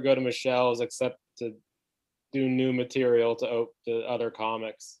to ever go to Michelle's except to do new material to other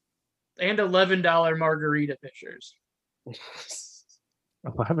comics. And $11 margarita pitchers.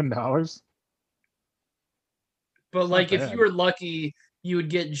 $11? But like if you were lucky, you would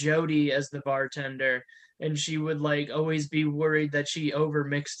get Jody as the bartender, and she would like always be worried that she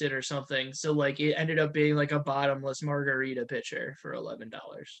overmixed it or something. So like it ended up being like a bottomless margarita pitcher for $11.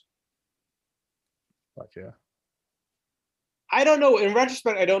 Fuck yeah. I don't know. In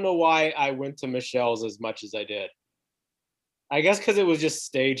retrospect, I don't know why I went to Michelle's as much as I did. I guess because it was just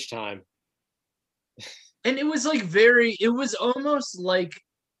stage time. And it was like it was almost like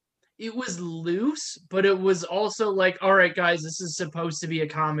it was loose, but it was also like, all right, guys, this is supposed to be a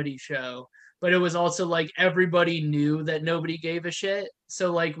comedy show. But it was also like everybody knew that nobody gave a shit.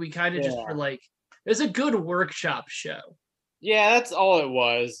 So like we kind of just were like, it was a good workshop show. Yeah, that's all it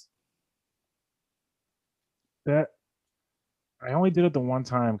was. That I only did it the one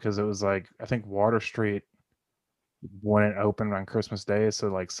time because it was like I think Water Street when it opened on Christmas Day, so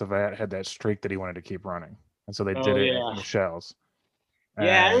like Savat had that streak that he wanted to keep running, and so they did it at Michelle's.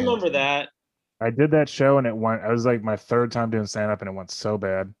 Yeah, I remember that. I did that show and it went. I was like my third time doing stand up and it went so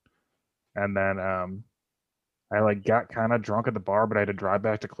bad, and then I like got kind of drunk at the bar, but I had to drive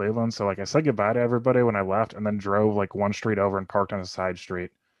back to Cleveland, so like I said goodbye to everybody when I left, and then drove like one street over and parked on a side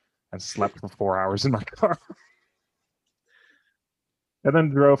street, and slept for 4 hours in my car. And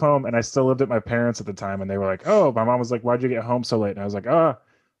then drove home, and I still lived at my parents at the time, and they were like, "Oh," my mom was like, "Why'd you get home so late?" And I was like, "Oh,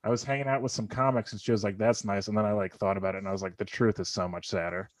 I was hanging out with some comics," and she was like, "That's nice." And then I like thought about it, and I was like, "The truth is so much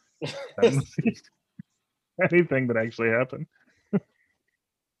sadder than anything that actually happened."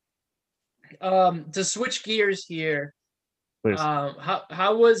 To switch gears here, Please.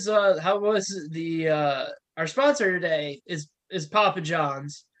 how was the our sponsor today is Papa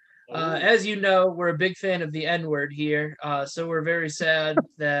John's. As you know, we're a big fan of the N-word here, so we're very sad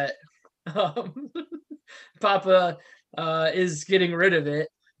that Papa is getting rid of it.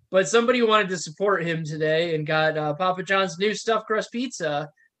 But somebody wanted to support him today and got Papa John's new stuffed crust pizza.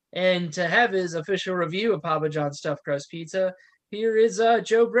 And to have his official review of Papa John's stuffed crust pizza, here is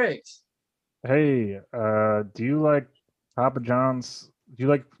Joe Briggs. Hey, do you like Papa John's?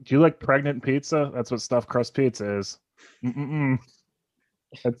 Do you like pregnant pizza? That's what stuffed crust pizza is.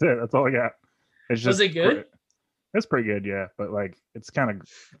 That's it. That's all I got. It's just, was it good? It's pretty good, yeah. But like, it's kind of,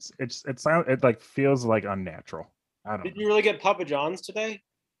 it like feels like unnatural. I don't know. Did you really get Papa John's today?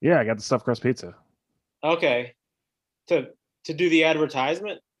 Yeah, I got the stuffed crust pizza. Okay. To do the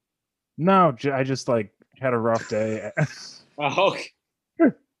advertisement? No, I just like had a rough day. Oh, okay.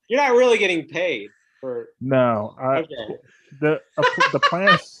 You're not really getting paid for. No. Okay. The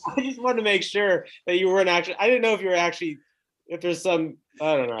plan. I just wanted to make sure that you weren't actually. I didn't know if you were actually. If there's some,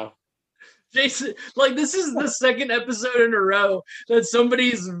 I don't know. Jason, like this is the second episode in a row that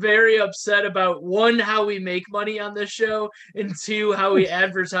somebody's very upset about, one, how we make money on this show, and two, how we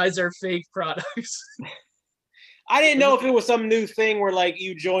advertise our fake products. I didn't know if it was some new thing where like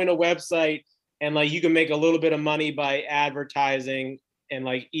you join a website and like you can make a little bit of money by advertising, and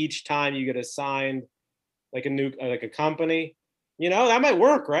like each time you get assigned like a company. You know, that might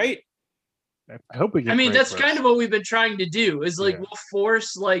work, right? I hope we get. I mean, that's kind of what we've been trying to do. Is like we'll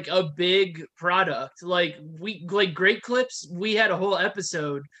force like a big product, like Great Clips. We had a whole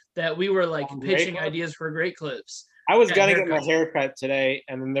episode that we were like pitching ideas for Great Clips. I was gonna get my haircut today,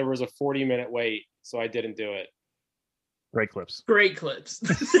 and then there was a 40-minute wait, so I didn't do it. Great Clips. Great Clips.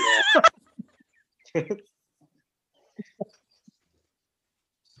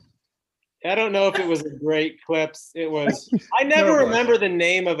 I don't know if it was a Great Clips. It was. I never remember the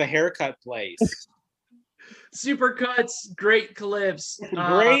name of a haircut place. Supercuts, Great Clips,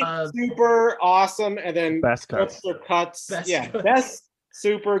 great, super, awesome, and then best cuts. Cuts. Best,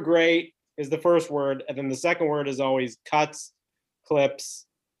 super, great is the first word, and then the second word is always cuts, clips,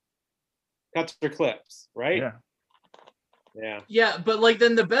 cuts or clips, right? Yeah, but like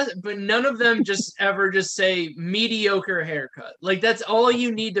then the best, but none of them just ever just say mediocre haircut. Like that's all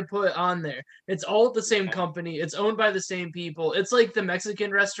you need to put on there. It's all the same company. It's owned by the same people. It's like the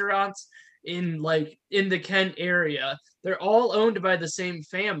Mexican restaurants in the Kent area. They're all owned by the same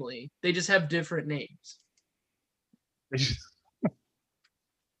family. They just have different names.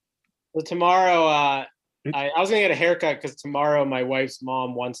 So tomorrow, I was gonna get a haircut because tomorrow my wife's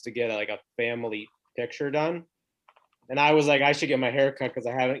mom wants to get a family picture done. And I was like, I should get my hair cut because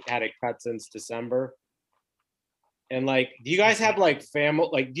I haven't had it cut since December. And like, do you guys have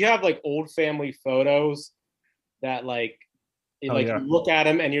do you have old family photos that you look at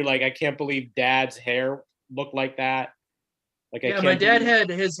them and you're like, I can't believe Dad's hair looked like that? Like yeah, my dad had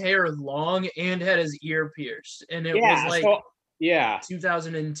his hair long and had his ear pierced, and it was like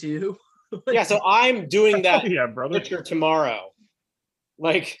 2002. Yeah, so I'm doing that yeah, brother. picture tomorrow.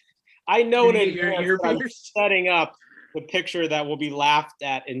 Like, I know in advance I'm setting up the picture that will be laughed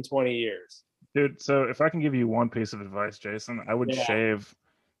at in 20 years. Dude, so if I can give you one piece of advice, Jason, I would shave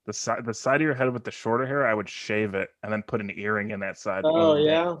the side of your head with the shorter hair. I would shave it and then put an earring in that side. Oh,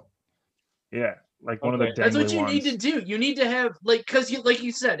 yeah? Yeah, like one of the dangly That's what you ones. need to do. You need to have, like, because like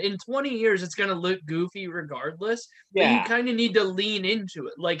you said, in 20 years, it's going to look goofy regardless. Yeah. But you kind of need to lean into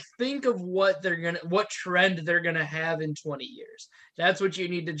it. Like, think of what trend they're going to have in 20 years. That's what you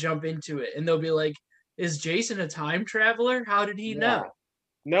need to jump into it. And they'll be like, is Jason a time traveler? How did he know?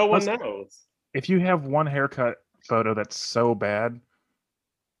 No one knows. If you have one haircut photo that's so bad,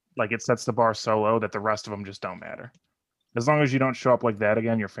 like it sets the bar so low that the rest of them just don't matter. As long as you don't show up like that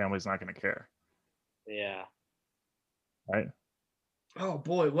again, your family's not going to care. Yeah. Right. Oh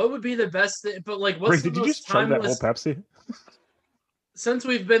boy, what would be the best thing? But like, what's did you just chug that whole Pepsi? Since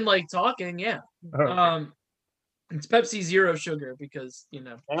we've been like talking, yeah. Oh. It's Pepsi Zero Sugar because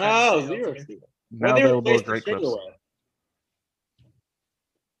zero sugar. Now available at Great Clips.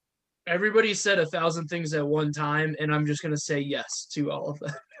 Everybody said 1,000 things at one time, and I'm just gonna say yes to all of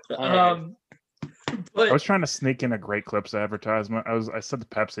them. But I was trying to sneak in a Great Clips advertisement. I said the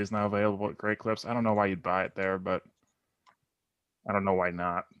Pepsi is now available at Great Clips. I don't know why you'd buy it there, but I don't know why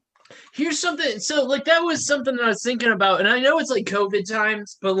not. Here's something. So like that was something that I was thinking about, and I know it's like COVID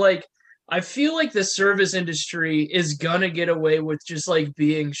times, but like I feel like the service industry is gonna get away with just like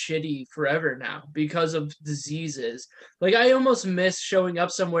being shitty forever now because of diseases. Like I almost miss showing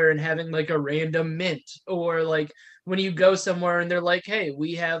up somewhere and having like a random mint, or like when you go somewhere and they're like, hey,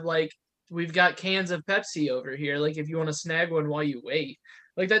 we've got cans of Pepsi over here. Like if you want to snag one while you wait.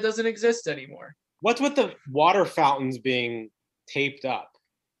 Like that doesn't exist anymore. What's with the water fountains being taped up?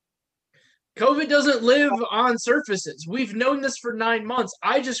 COVID doesn't live on surfaces. We've known this for 9 months.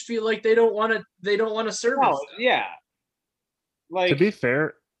 I just feel like they don't want to service. Oh, yeah. Like, to be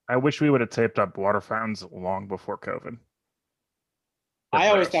fair, I wish we would have taped up water fountains long before COVID. I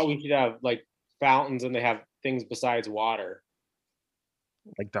always thought we should have like fountains and they have things besides water.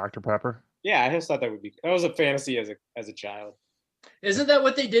 Like Dr. Pepper? Yeah, I just thought that was a fantasy as a child. Isn't that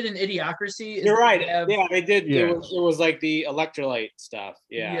what they did in Idiocracy? You're right. Yeah, they did. Yeah. It was like the electrolyte stuff.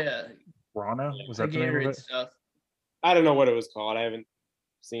 Yeah. Yeah. Rana? Was that the name of it? Stuff. I don't know what it was called. I haven't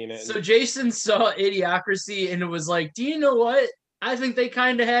seen it. So Jason saw Idiocracy and it was like, do you know what? I think they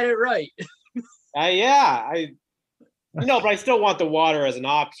kind of had it right. But I still want the water as an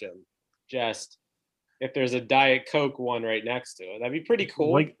option. Just if there's a Diet Coke one right next to it, that'd be pretty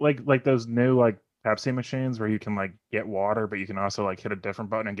cool. Like those new like Pepsi machines where you can like get water, but you can also like hit a different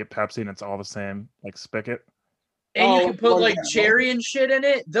button and get Pepsi, and it's all the same like spigot. And you can put like cherry and shit in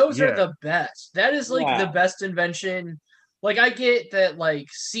it. Those are the best. That is like the best invention. Like I get that like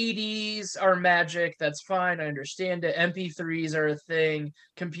CDs are magic. That's fine. I understand it. MP3s are a thing.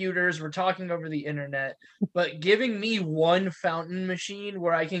 Computers, we're talking over the internet. But giving me one fountain machine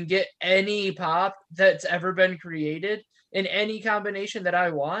where I can get any pop that's ever been created in any combination that I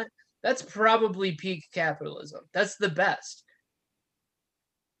want, that's probably peak capitalism. That's the best.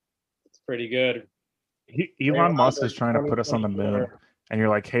 It's pretty good. Elon Musk is trying to put us on the moon, and you're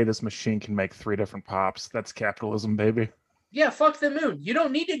like, hey, this machine can make 3 different pops. That's capitalism, baby. Yeah, fuck the moon. You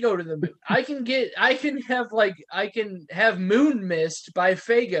don't need to go to the moon. I can have Moon Mist by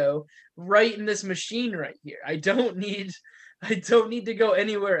Faygo right in this machine right here. I don't need to go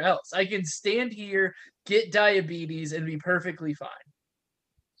anywhere else. I can stand here, get diabetes, and be perfectly fine.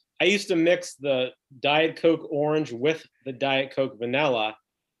 I used to mix the Diet Coke orange with the Diet Coke vanilla.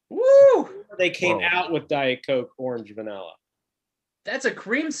 Woo! They came out with Diet Coke orange vanilla. That's a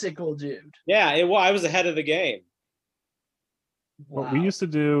creamsicle, dude. Yeah, I was ahead of the game. Wow. What we used to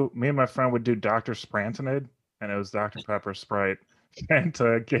do, me and my friend would do Dr. Sprantonade, and it was Dr. Pepper, Sprite, and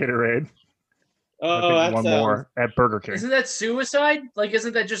Gatorade. Oh, that's one more at Burger King. Isn't that suicide? Like,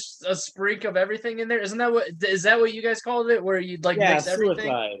 isn't that just a sprink of everything in there? Is that what you guys called it? Where you'd like mix everything?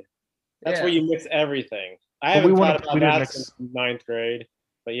 Suicide. That's where you mix everything. I haven't thought about that since 9th grade,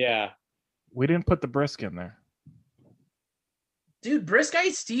 but yeah. We didn't put the brisk in there. Dude, brisk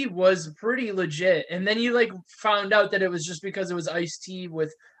iced tea was pretty legit. And then you like found out that it was just because it was iced tea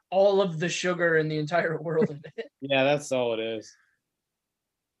with all of the sugar in the entire world in it. Yeah, that's all it is.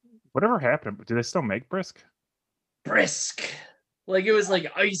 Whatever happened? Do they still make brisk? Brisk. Like it was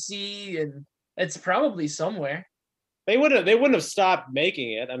like icy, and it's probably somewhere. They wouldn't have stopped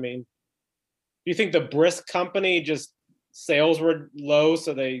making it. I mean, do you think the brisk company just sales were low,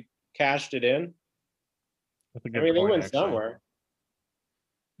 so they cashed it in? I mean, they went somewhere.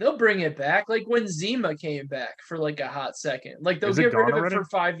 They'll bring it back, like when Zima came back for like a hot second. Like they'll get rid of it for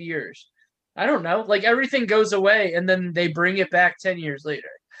 5 years. I don't know. Like everything goes away and then they bring it back 10 years later.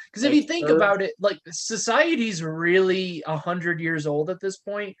 Because if you think about it, like society's really 100 years old at this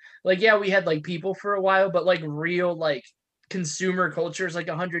point. Like, yeah, we had like people for a while, but like real like consumer culture is like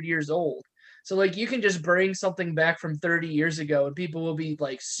 100 years old. So like you can just bring something back from 30 years ago and people will be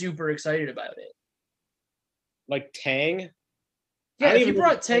like super excited about it. Like Tang? Yeah, if you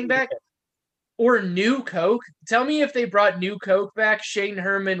brought Tang back or New Coke, tell me if they brought New Coke back, Shane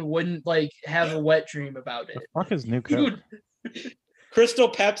Herman wouldn't like have a wet dream about it. The fuck is New Coke? Crystal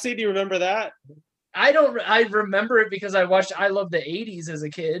Pepsi, do you remember that? I remember it because I watched I Love the 80s as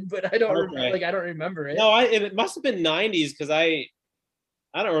a kid, but I don't I don't remember it. No, it must have been 90s because I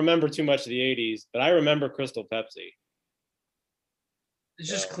don't remember too much of the 80s, but I remember Crystal Pepsi. It's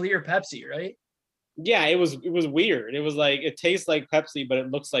just clear Pepsi, right? Yeah, it was weird. It was like it tastes like Pepsi, but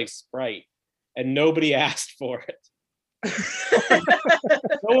it looks like Sprite, and nobody asked for it.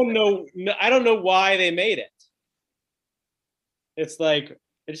 I don't know why they made it. It's like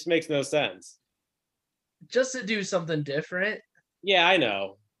it just makes no sense. Just to do something different. Yeah, I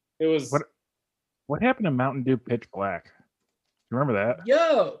know. It was. What happened to Mountain Dew Pitch Black? You remember that?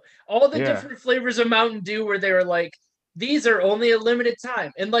 Yo, all the different flavors of Mountain Dew where they were like, these are only a limited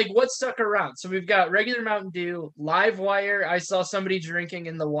time. And like what stuck around? So we've got regular Mountain Dew, Live Wire. I saw somebody drinking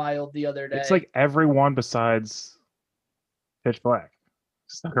in the wild the other day. It's like everyone besides Pitch Black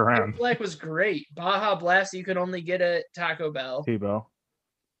stuck around. Pitch Black was great. Baja Blast you could only get at Taco Bell. Tebow.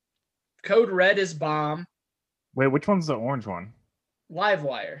 Code Red is bomb. Wait, which one's the orange one? Live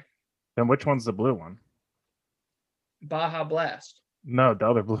Wire. Then which one's the blue one? Baja Blast. No, the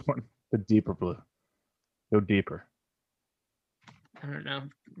other blue one. The deeper blue. Go deeper. I don't know.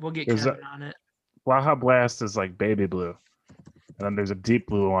 We'll get Kevin on it. Baja Blast is like baby blue. And then there's a deep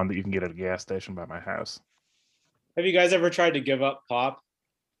blue one that you can get at a gas station by my house. Have you guys ever tried to give up pop?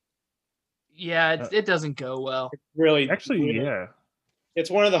 Yeah, it doesn't go well. It's really. Actually, yeah.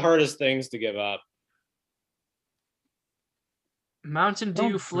 It's one of the hardest things to give up. Mountain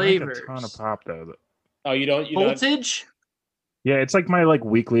Dew flavors. A ton of pop though. Oh, you don't? Voltage? Yeah, it's like my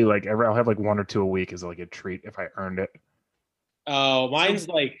weekly I'll have 1 or 2 a week as like a treat if I earned it. Oh, mine's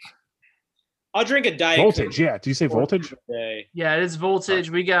like I'll drink a Diet Voltage. Yeah, do you say Voltage? Yeah, it is Voltage.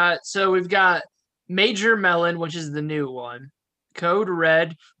 We've got Major Melon, which is the new one. Code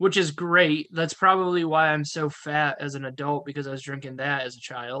Red, which is great. That's probably why I'm so fat as an adult because I was drinking that as a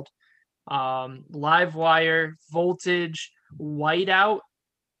child. Live Wire, Voltage, Whiteout,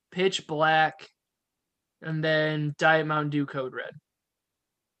 Pitch Black, and then Diet Mountain Dew Code Red.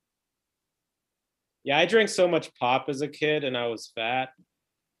 Yeah, I drank so much pop as a kid and I was fat.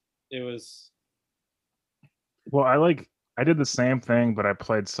 It was. Well, I did the same thing, but I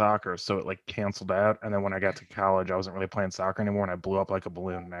played soccer, so it canceled out. And then when I got to college, I wasn't really playing soccer anymore, and I blew up like a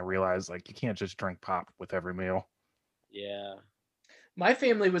balloon. And I realized you can't just drink pop with every meal. Yeah. My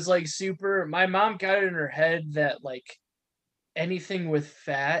family was super. My mom got it in her head that anything with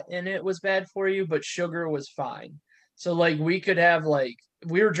fat in it was bad for you, but sugar was fine. So we could have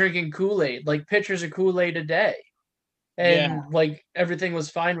we were drinking Kool-Aid, pitchers of Kool-Aid a day. And everything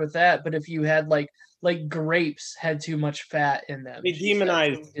was fine with that. But if you had grapes had too much fat in them. They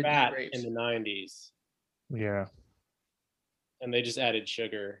demonized fat in the 90s. Yeah. And they just added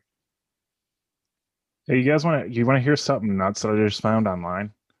sugar. Hey, you guys want to hear something nuts that I just found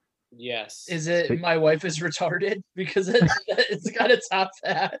online? Yes. Is it my wife is retarded? Because it's got to top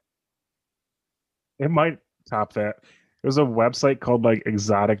that. It might top that. There's a website called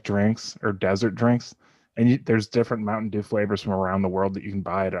Exotic Drinks or Desert Drinks. And there's different Mountain Dew flavors from around the world that you can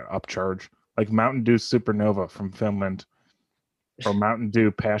buy at an upcharge. Like Mountain Dew Supernova from Finland, or Mountain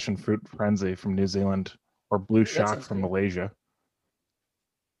Dew Passion Fruit Frenzy from New Zealand, or Blue Shock from Malaysia.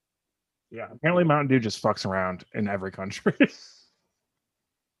 Yeah, apparently Mountain Dew just fucks around in every country.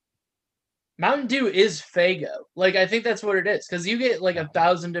 Mountain Dew is Faygo. I think that's what it is, because you get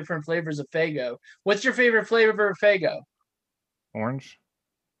 1,000 different flavors of Faygo. What's your favorite flavor of Faygo? Orange.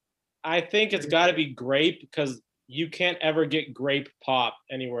 I think it's got to be grape because you can't ever get grape pop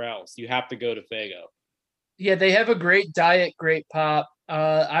anywhere else. You have to go to Faygo. Yeah, they have a great diet grape pop.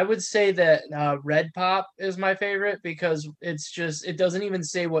 I would say that red pop is my favorite because it doesn't even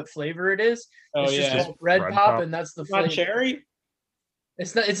say what flavor it is. It's just red pop, and that's the flavor. Not cherry?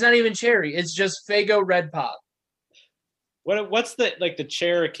 It's not even cherry. It's just Faygo red pop. What's the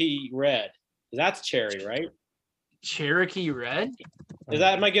Cherokee red? That's cherry, right? Cherokee red?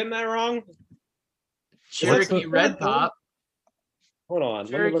 Am I getting that wrong? Cherokee red pop. Hold on.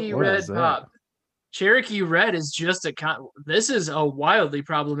 Cherokee red pop. Cherokee Red is just this is a wildly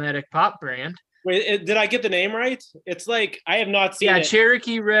problematic pop brand. Wait, did I get the name right? It's like I have not seen it.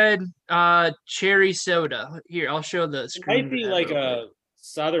 Cherokee Red, cherry soda. Here, I'll show the screen. It might be like a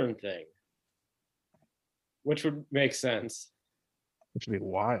Southern thing, which would make sense. Which would be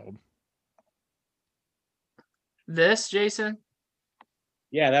wild. This, Jason?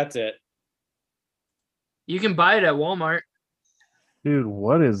 Yeah, that's it. You can buy it at Walmart. Dude,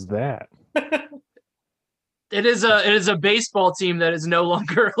 what is that? It is a baseball team that is no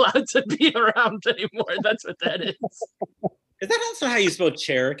longer allowed to be around anymore. That's what that is. Is that also how you spell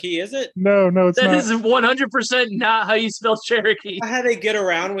Cherokee? Is it? No, it's not. That is 100% not how you spell Cherokee. How they get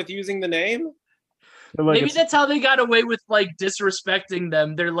around with using the name? Maybe that's how they got away with like disrespecting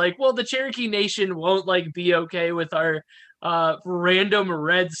them. They're like, well, the Cherokee Nation won't like be okay with our random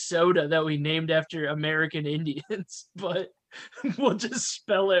red soda that we named after American Indians, but we'll just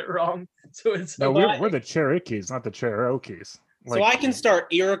spell it wrong. So it's we're the Cherokees, not the Cherokees. So I can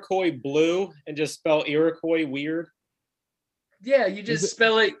start Iroquois blue and just spell Iroquois weird. Yeah, you just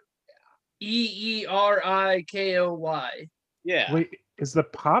spell it EERIKOY. Yeah. Wait, is the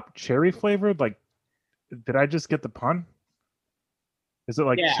pop cherry flavored? Like, did I just get the pun? Is it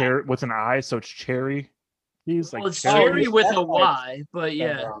like cherry with an I, so it's cherry? It's cherry with a Y, but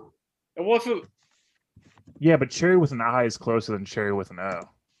yeah. And what if yeah, but cherry with an I is closer than cherry with an O.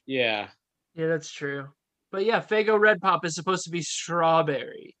 Yeah. Yeah, that's true. But yeah, Faygo Red Pop is supposed to be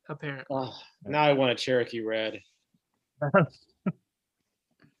strawberry, apparently. Oh, now I want a Cherokee Red.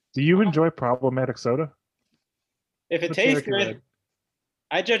 Do you enjoy problematic soda? If it tastes good,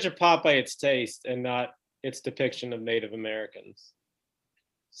 I judge a pop by its taste and not its depiction of Native Americans.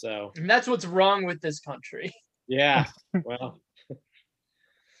 So and that's what's wrong with this country. Yeah. Well.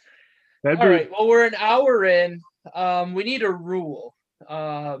 All right. Well, we're an hour in. We need a rule.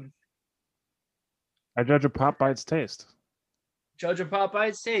 I judge a pop by its taste. Judge a pop by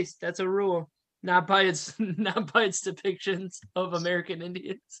its taste. That's a rule. Not by its depictions of American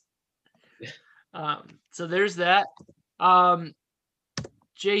Indians. So there's that.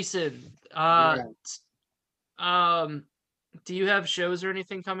 Jason, do you have shows or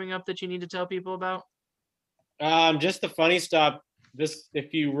anything coming up that you need to tell people about? Just the funny stuff.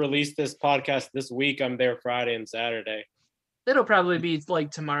 If you release this podcast this week, I'm there Friday and Saturday. It'll probably be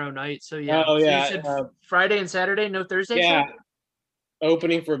like tomorrow night. So yeah. Oh yeah. So you said Friday and Saturday, no Thursday. Yeah. Show?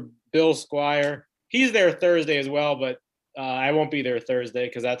 Opening for Bill Squire. He's there Thursday as well, but I won't be there Thursday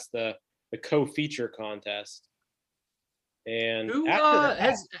because that's the co-feature contest. And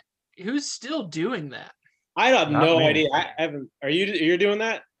who's still doing that? I have no idea. I haven't. You're doing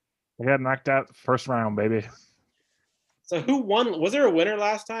that? I got knocked out first round, baby. So who won? Was there a winner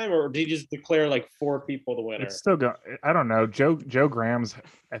last time, or did he just declare like 4 people the winner? It's still going. I don't know. Joe Graham's,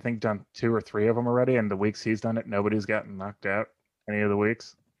 I think, done 2 or 3 of them already, and the weeks he's done it, nobody's gotten knocked out any of the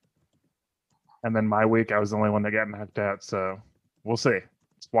weeks. And then my week, I was the only one that got knocked out. So we'll see.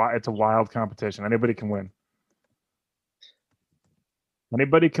 It's a wild competition. Anybody can win.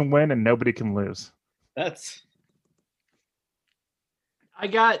 Anybody can win, and nobody can lose. I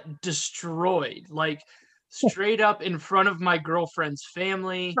got destroyed, like straight up in front of my girlfriend's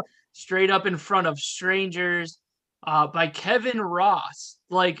family, straight up in front of strangers, by Kevin Ross.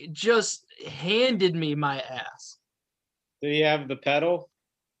 Like, just handed me my ass. Did he have the pedal?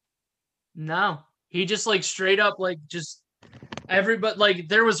 No, he just like straight up like just everybody. Like,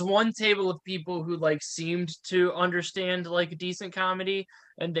 there was one table of people who like seemed to understand like decent comedy,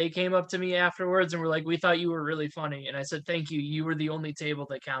 and they came up to me afterwards and were like, "We thought you were really funny," and I said, "Thank you. You were the only table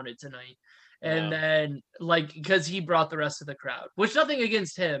that counted tonight." And then like, because he brought the rest of the crowd, which nothing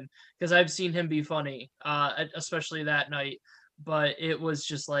against him, because I've seen him be funny, especially that night. But it was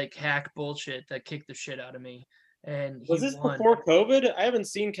just like hack bullshit that kicked the shit out of me. And was this before COVID? I haven't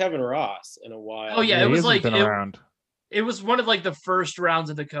seen Kevin Ross in a while. Oh yeah, it was like it was one of like the first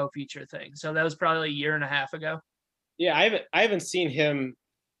rounds of the co-feature thing. So that was probably a year and a half ago. Yeah, I haven't seen him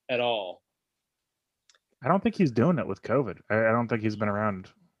at all. I don't think he's doing it with COVID. I don't think he's been around.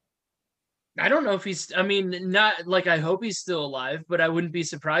 I don't know if not like, I hope he's still alive, but I wouldn't be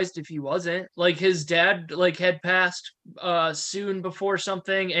surprised if he wasn't. Like, his dad like had passed soon before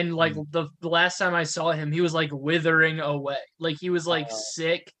something, and like the last time I saw him, he was like withering away. Like, he was like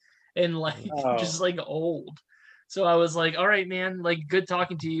sick and like just like old. So I was like, all right, man, like, good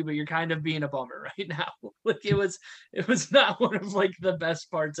talking to you, but you're kind of being a bummer right now. Like, it was not one of like the best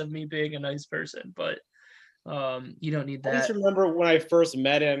parts of me being a nice person, but you don't need that. I just remember when I first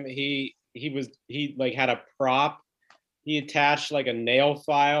met him, he like had a prop. He attached like a nail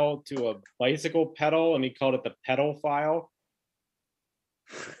file to a bicycle pedal, and he called it the pedal file.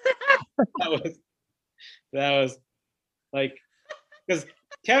 That was like, because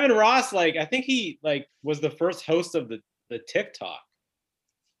Kevin Ross, like, I think he like was the first host of the TikTok.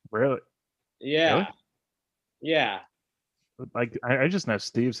 Really? Yeah. Really? Yeah. Like I just know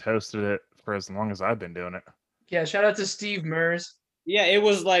Steve's hosted it for as long as I've been doing it. Yeah, shout out to Steve Mers. Yeah, it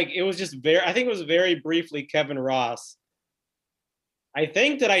was just very, I think it was very briefly Kevin Ross. I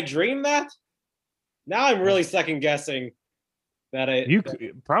think that I dreamed that. Now I'm really second guessing that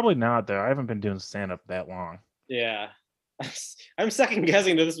probably not though. I haven't been doing stand up that long. Yeah. I'm second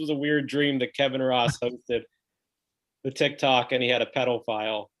guessing that this was a weird dream that Kevin Ross hosted the TikTok and he had a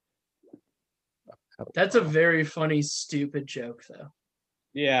pedophile. That's a very funny, stupid joke, though.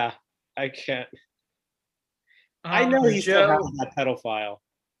 Yeah, I can't. I know he still has that pedophile.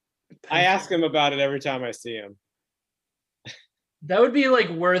 I ask him about it every time I see him. That would be like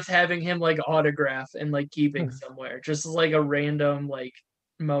worth having him like autograph and like keeping somewhere, just like a random like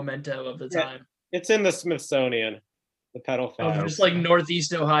memento of the time. It's in the Smithsonian, the pedophile. Just like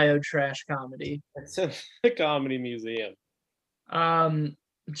Northeast Ohio trash comedy. It's in the Comedy Museum.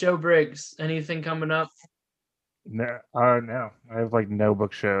 Joe Briggs, anything coming up? No. I have like no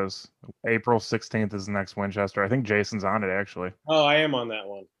book shows. April 16th is the next Winchester. I think Jason's on it actually. Oh, I am on that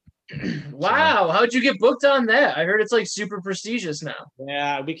one. Wow, how'd you get booked on that? I heard it's like super prestigious now.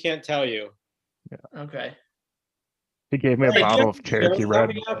 Yeah, we can't tell you. Yeah. Okay. He gave me a bottle of Cherokee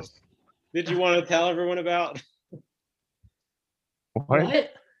Red. Did you want to tell everyone about?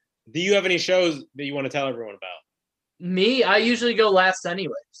 What? Do you have any shows that you want to tell everyone about? Me, I usually go last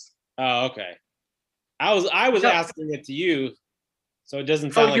anyways. Oh, okay. I was asking it to you, so it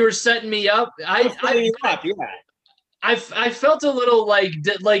doesn't sound. Oh, you were setting me up. I felt a little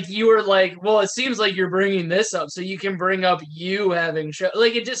like you were like, well, it seems like you're bringing this up, so you can bring up you having show.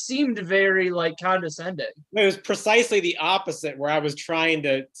 Like it just seemed very like condescending. It was precisely the opposite, where I was trying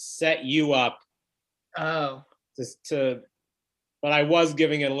to set you up. Oh. But I was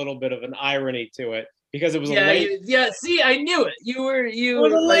giving it a little bit of an irony to it because it was See, I knew it. You were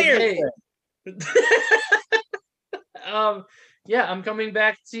like, hey. I'm coming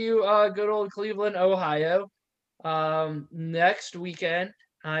back to good old Cleveland, Ohio. Next weekend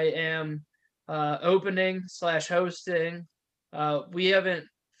I am opening / hosting. We haven't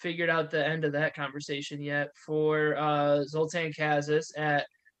figured out the end of that conversation yet for Zoltan Kazis at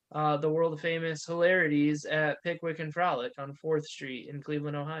the world famous Hilarities at Pickwick and Frolic on 4th Street in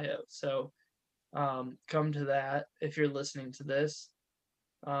Cleveland, Ohio. So come to that if you're listening to this.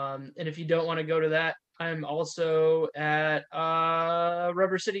 And if you don't want to go to that, I'm also at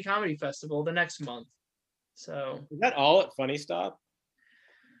Rubber City Comedy Festival the next month. So is that all at Funny Stop?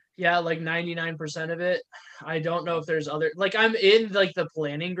 Yeah, like 99% of it. I don't know if there's other, like I'm in like the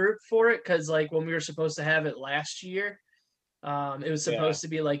planning group for it because like when we were supposed to have it last year, it was supposed to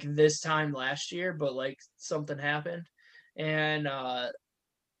be like this time last year, but like something happened. And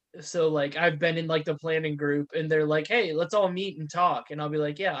so like I've been in like the planning group and they're like, hey, let's all meet and talk. And I'll be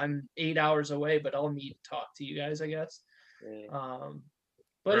like, yeah, I'm 8 hours away, but I'll meet and talk to you guys, I guess.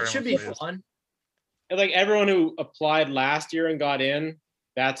 But it should be fun. Like everyone who applied last year and got in,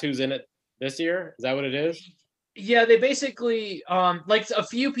 that's who's in it this year? Is that what it is? Yeah, they basically like a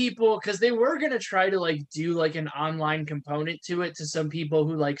few people, because they were gonna try to like do like an online component to it to some people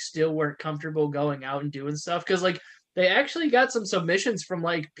who like still weren't comfortable going out and doing stuff, because like they actually got some submissions from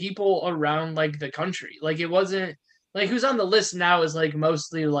like people around like the country. Like it wasn't like who's on the list now is like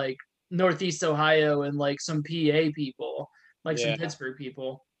mostly like Northeast Ohio and like some PA people, like some Pittsburgh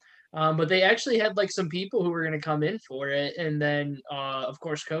people. But they actually had like some people who were going to come in for it. And then, of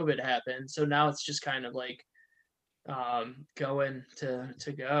course, COVID happened. So now it's just kind of like going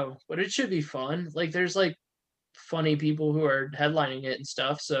to go. But it should be fun. Like there's like funny people who are headlining it and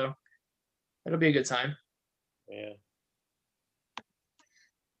stuff. So it'll be a good time. Yeah.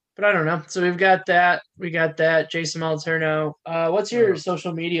 But I don't know. So we've got that. We got that. Jason Malterno. What's your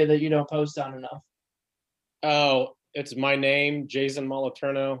social media that you don't post on enough? Oh, it's my name, Jason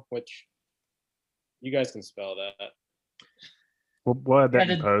Moliterno, which you guys can spell that. We'll add that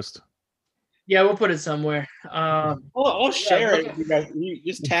in post. Yeah, we'll put it somewhere. I'll share it. You guys, you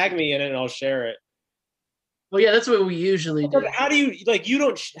just tag me in it, and I'll share it. Well, yeah, that's what we usually do. How do you like? You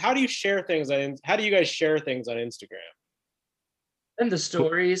don't. How do you share things on? How do you guys share things on Instagram? And the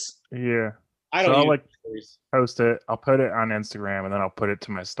stories. Yeah, I don't. So I'll like post it. I'll put it on Instagram, and then I'll put it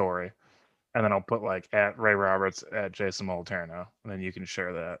to my story. And then I'll put like at Ray Roberts at Jason Moliterno, and then you can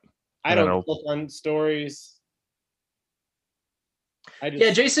share that. I don't look on stories.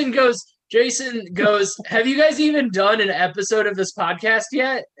 Jason goes. Have you guys even done an episode of this podcast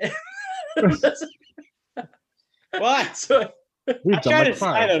yet? What?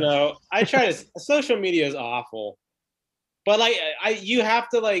 I don't know. Social media is awful, but like you have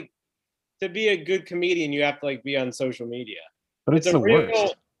to like to be a good comedian, you have to like be on social media. But it's the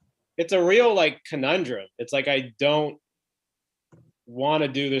worst. It's a real like conundrum. It's like I don't want to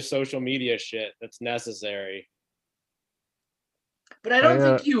do the social media shit that's necessary. But I don't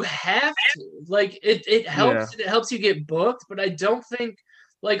think you have to. Like it helps. Yeah. It helps you get booked. But I don't think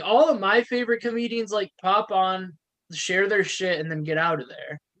like all of my favorite comedians like pop on, share their shit, and then get out of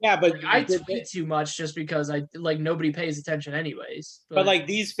there. Yeah, but like, I tweet too much just because I like nobody pays attention anyways. But like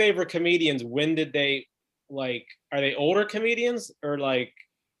these favorite comedians, when did they like? Are they older comedians or like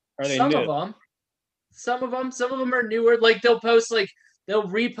are they some new? of them? Some of them are newer. Like they'll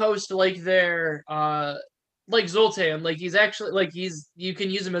repost like their like Zoltan, like he's actually like you can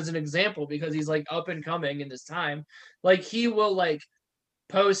use him as an example because he's like up and coming in this time. Like he will like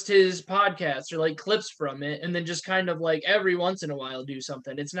post his podcast or like clips from it and then just kind of like every once in a while do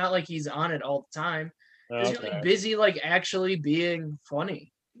something. It's not like he's on it all the time. He's really busy like actually being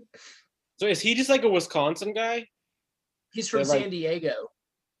funny. So is he just like a Wisconsin guy? He's from San Diego.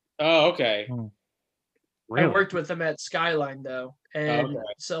 Oh, okay. Really? I worked with him at Skyline though, and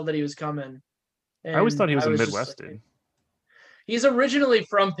saw that he was coming. I always thought he was a Midwest dude. He's originally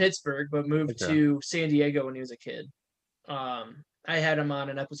from Pittsburgh, but moved to San Diego when he was a kid. I had him on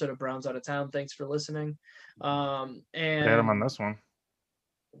an episode of Browns Out of Town. Thanks for listening. And I had him on this one.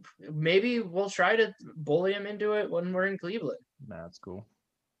 Maybe we'll try to bully him into it when we're in Cleveland. Nah, that's cool.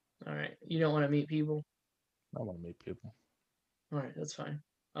 All right. You don't want to meet people? I want to meet people. All right, that's fine.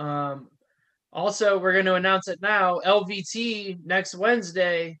 Also, we're going to announce it now. LVT next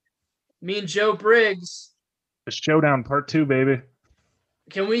Wednesday. Me and Joe Briggs. The Showdown Part 2, baby.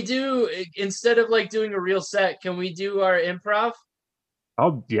 Can we do, instead of like doing a real set, can we do our improv?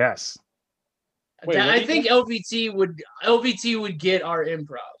 Oh, yes. Wait, I think LVT would get our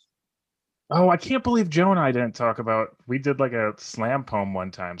improv. Oh, I can't believe Joe and I didn't talk about, we did like a slam poem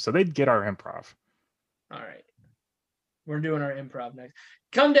one time, so they'd get our improv. All right. We're doing our improv next.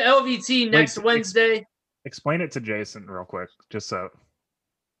 Come to LVT next Wednesday. Explain it to Jason real quick, just so.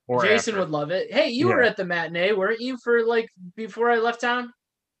 Or Jason would love it. Hey, you were at the matinee, weren't you, for like before I left town?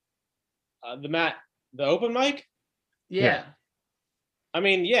 The open mic? Yeah. I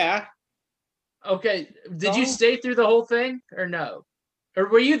mean, yeah. Okay. Did you stay through the whole thing or no? Or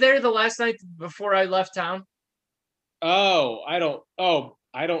were you there the last night before I left town? I don't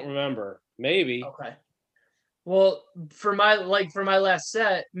remember. Maybe. Okay. Well, for my last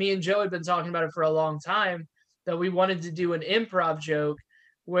set, me and Joe had been talking about it for a long time that we wanted to do an improv joke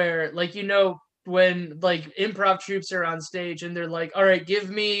where, like, you know, when like improv troops are on stage and they're like, all right, give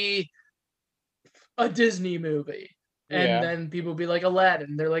me a Disney movie. And then people be like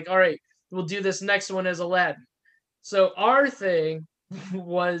Aladdin. They're like, all right, we'll do this next one as Aladdin. So our thing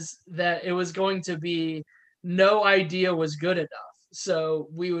was that it was going to be no idea was good enough. So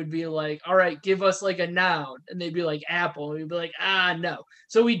we would be like, all right, give us like a noun. And they'd be like apple. And we'd be like, no.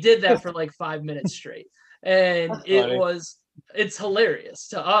 So we did that for like 5 minutes straight. And it's hilarious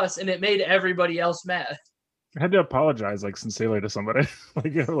to us. And it made everybody else mad. I had to apologize like sincerely to somebody,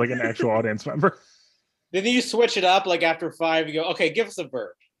 like an actual audience member. Then you switch it up like after 5, you go, okay, give us a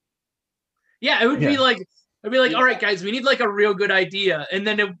verb. Yeah, it would be like, I'd be like, all right, guys, we need like a real good idea. And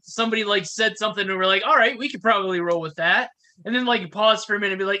then if somebody like said something and we're like, all right, we could probably roll with that. And then like pause for a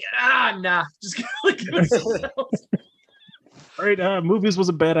minute and be like, nah, just like give us all right, movies was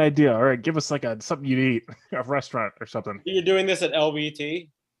a bad idea. All right, give us like something you eat, a restaurant or something. You're doing this at LVT?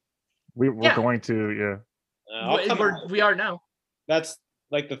 We're going to, we are now. That's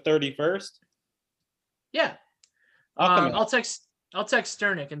like the 31st? Yeah. I'll text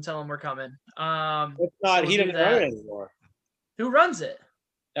Sternick and tell him we're coming. It's not, he doesn't run it anymore. Who runs it?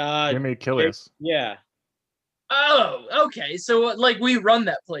 Jimmy Achilles. Yeah. Oh, okay. So like we run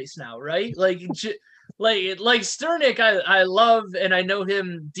that place now, right? Like Sternick, I love and I know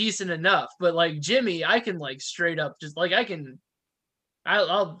him decent enough, but like Jimmy, I can like straight up just like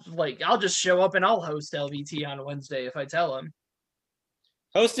I'll just show up and I'll host LVT on Wednesday if I tell him.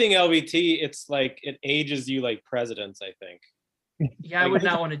 Hosting LVT, it's like it ages you like presidents, I think. Yeah, I would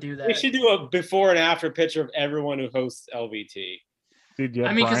not want to do that. We should do a before and after picture of everyone who hosts LVT. Dude, yeah,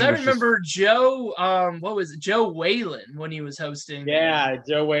 I mean, because I remember Joe, what was it? Joe Whalen when he was hosting. Yeah,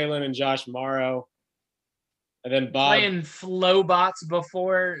 Joe Whalen and Josh Morrow. And then Bob. Playing Flowbots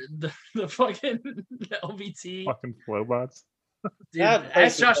before the fucking LVT. Fucking Flowbots. Dude,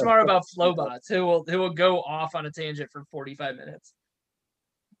 ask Josh Morrow about Flowbots, who will go off on a tangent for 45 minutes.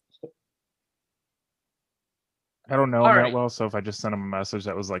 I don't know him that well, so if I just sent him a message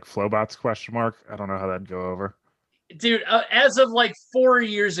that was like Flowbots ? I don't know how that'd go over. Dude, as of like 4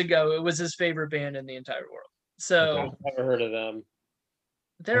 years ago, it was his favorite band in the entire world. So I've never heard of them.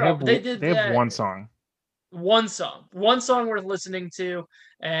 They have one song. One song worth listening to,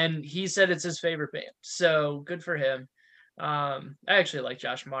 and he said it's his favorite band. So good for him. I actually like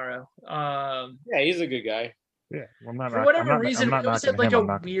Josh Morrow. Yeah, he's a good guy. Yeah, well, for whatever reason, we always had like a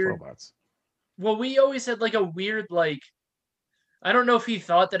weird. Well, we always had like a weird like. I don't know if he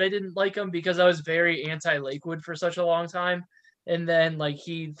thought that I didn't like him because I was very anti-Lakewood for such a long time, and then like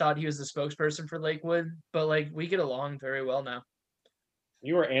he thought he was the spokesperson for Lakewood, but like we get along very well now.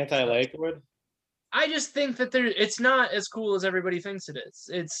 You were anti-Lakewood? I just think that it's not as cool as everybody thinks it is.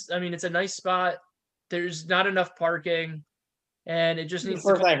 It's a nice spot. There's not enough parking, and it just needs.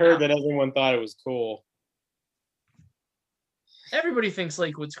 First, I heard that everyone thought it was cool. Everybody thinks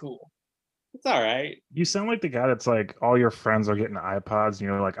Lakewood's cool. It's all right. You sound like the guy that's like, all your friends are getting iPods, and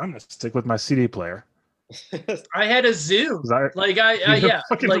you're like, I'm gonna stick with my CD player. I had a Zoom. Yeah. Like,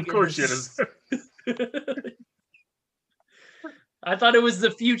 of course you had. I thought it was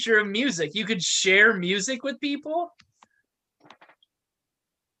the future of music. You could share music with people.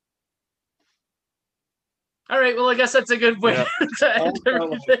 All right. Well, I guess that's a good way to end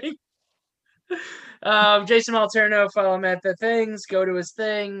everything. Jason Malterno, follow him at the things. Go to his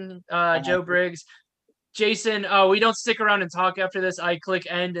thing. Joe Briggs. Jason, we don't stick around and talk after this. I click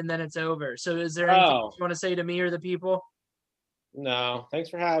end and then it's over. So is there anything you want to say to me or the people? No. Thanks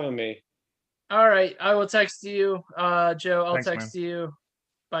for having me. All right. I will text you. Joe, I'll text you.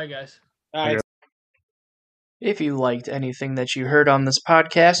 Bye, guys. All right. If you liked anything that you heard on this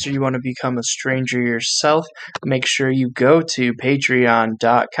podcast or you want to become a stranger yourself, make sure you go to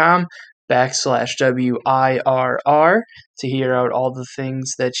patreon.com/WIRR to hear out all the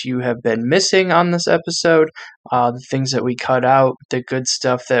things that you have been missing on this episode, the things that we cut out, the good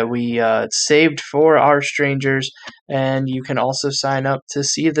stuff that we saved for our strangers, and you can also sign up to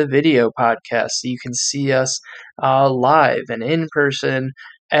see the video podcast so you can see us live and in person,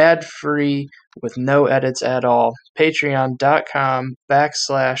 ad-free, with no edits at all.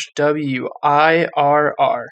 Patreon.com/WIRR.